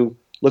to do.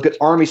 Look at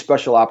Army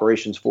Special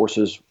Operations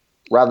Forces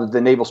rather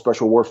than Naval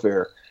Special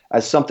Warfare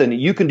as something that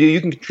you can do. You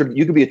can contribute.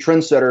 You can be a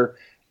trendsetter,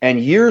 and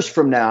years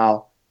from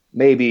now,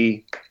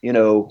 maybe,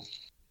 they'll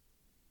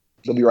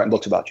be writing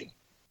books about you.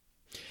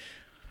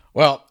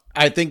 Well,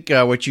 I think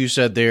what you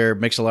said there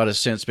makes a lot of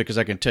sense, because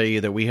I can tell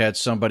you that we had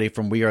somebody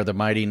from We Are the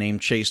Mighty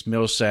named Chase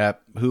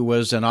Millsap, who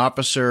was an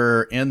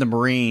officer in the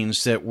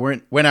Marines that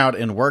went out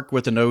and worked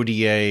with an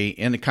ODA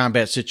in a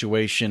combat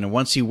situation. And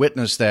once he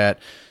witnessed that,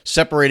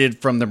 separated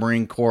from the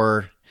Marine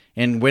Corps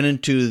and went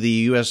into the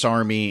U.S.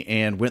 Army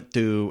and went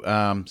through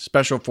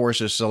Special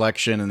Forces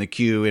selection in the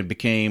queue and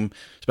became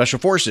Special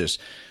Forces.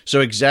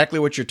 So exactly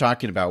what you're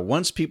talking about.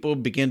 Once people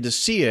begin to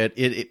see it,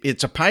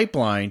 it's a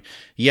pipeline,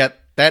 yet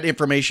that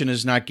information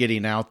is not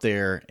getting out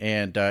there,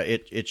 and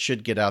it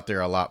should get out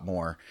there a lot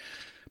more.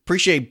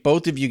 Appreciate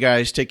both of you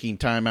guys taking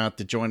time out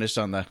to join us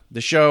on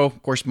the show.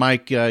 Of course,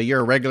 Mike,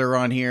 you're a regular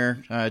on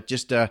here.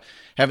 Just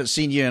haven't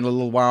seen you in a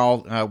little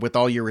while with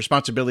all your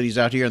responsibilities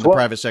out here in the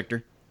private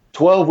sector.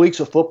 12 weeks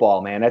of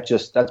football, man.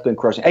 That's been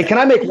crushing. Hey, can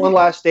I make one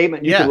last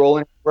statement? You can roll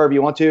in wherever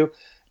you want to.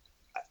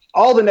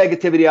 All the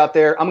negativity out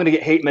there, I'm going to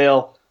get hate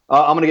mail.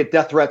 I'm going to get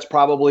death threats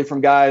probably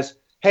from guys.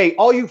 Hey,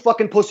 all you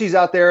fucking pussies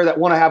out there that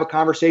want to have a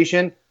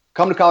conversation,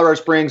 come to Colorado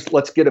Springs.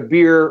 Let's get a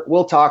beer.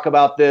 We'll talk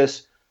about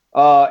this.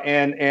 I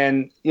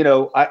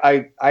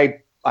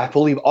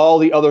believe all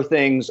the other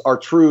things are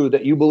true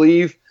that you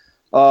believe.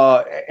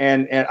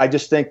 And I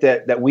just think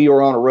that we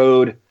are on a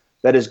road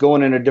that is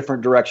going in a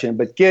different direction.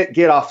 But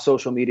get off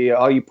social media.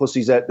 All you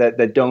pussies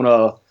that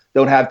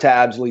don't have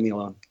tabs, leave me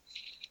alone.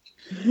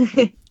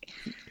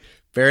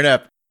 Fair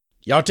enough.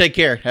 Y'all take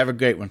care. Have a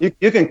great one.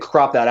 You can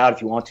crop that out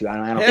if you want to. I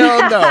don't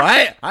Hell no.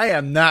 I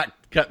am not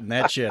cutting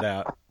that shit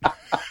out.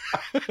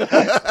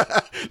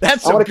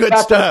 That's some good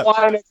stuff.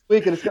 Next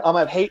week and I'm going to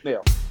have hate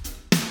mail.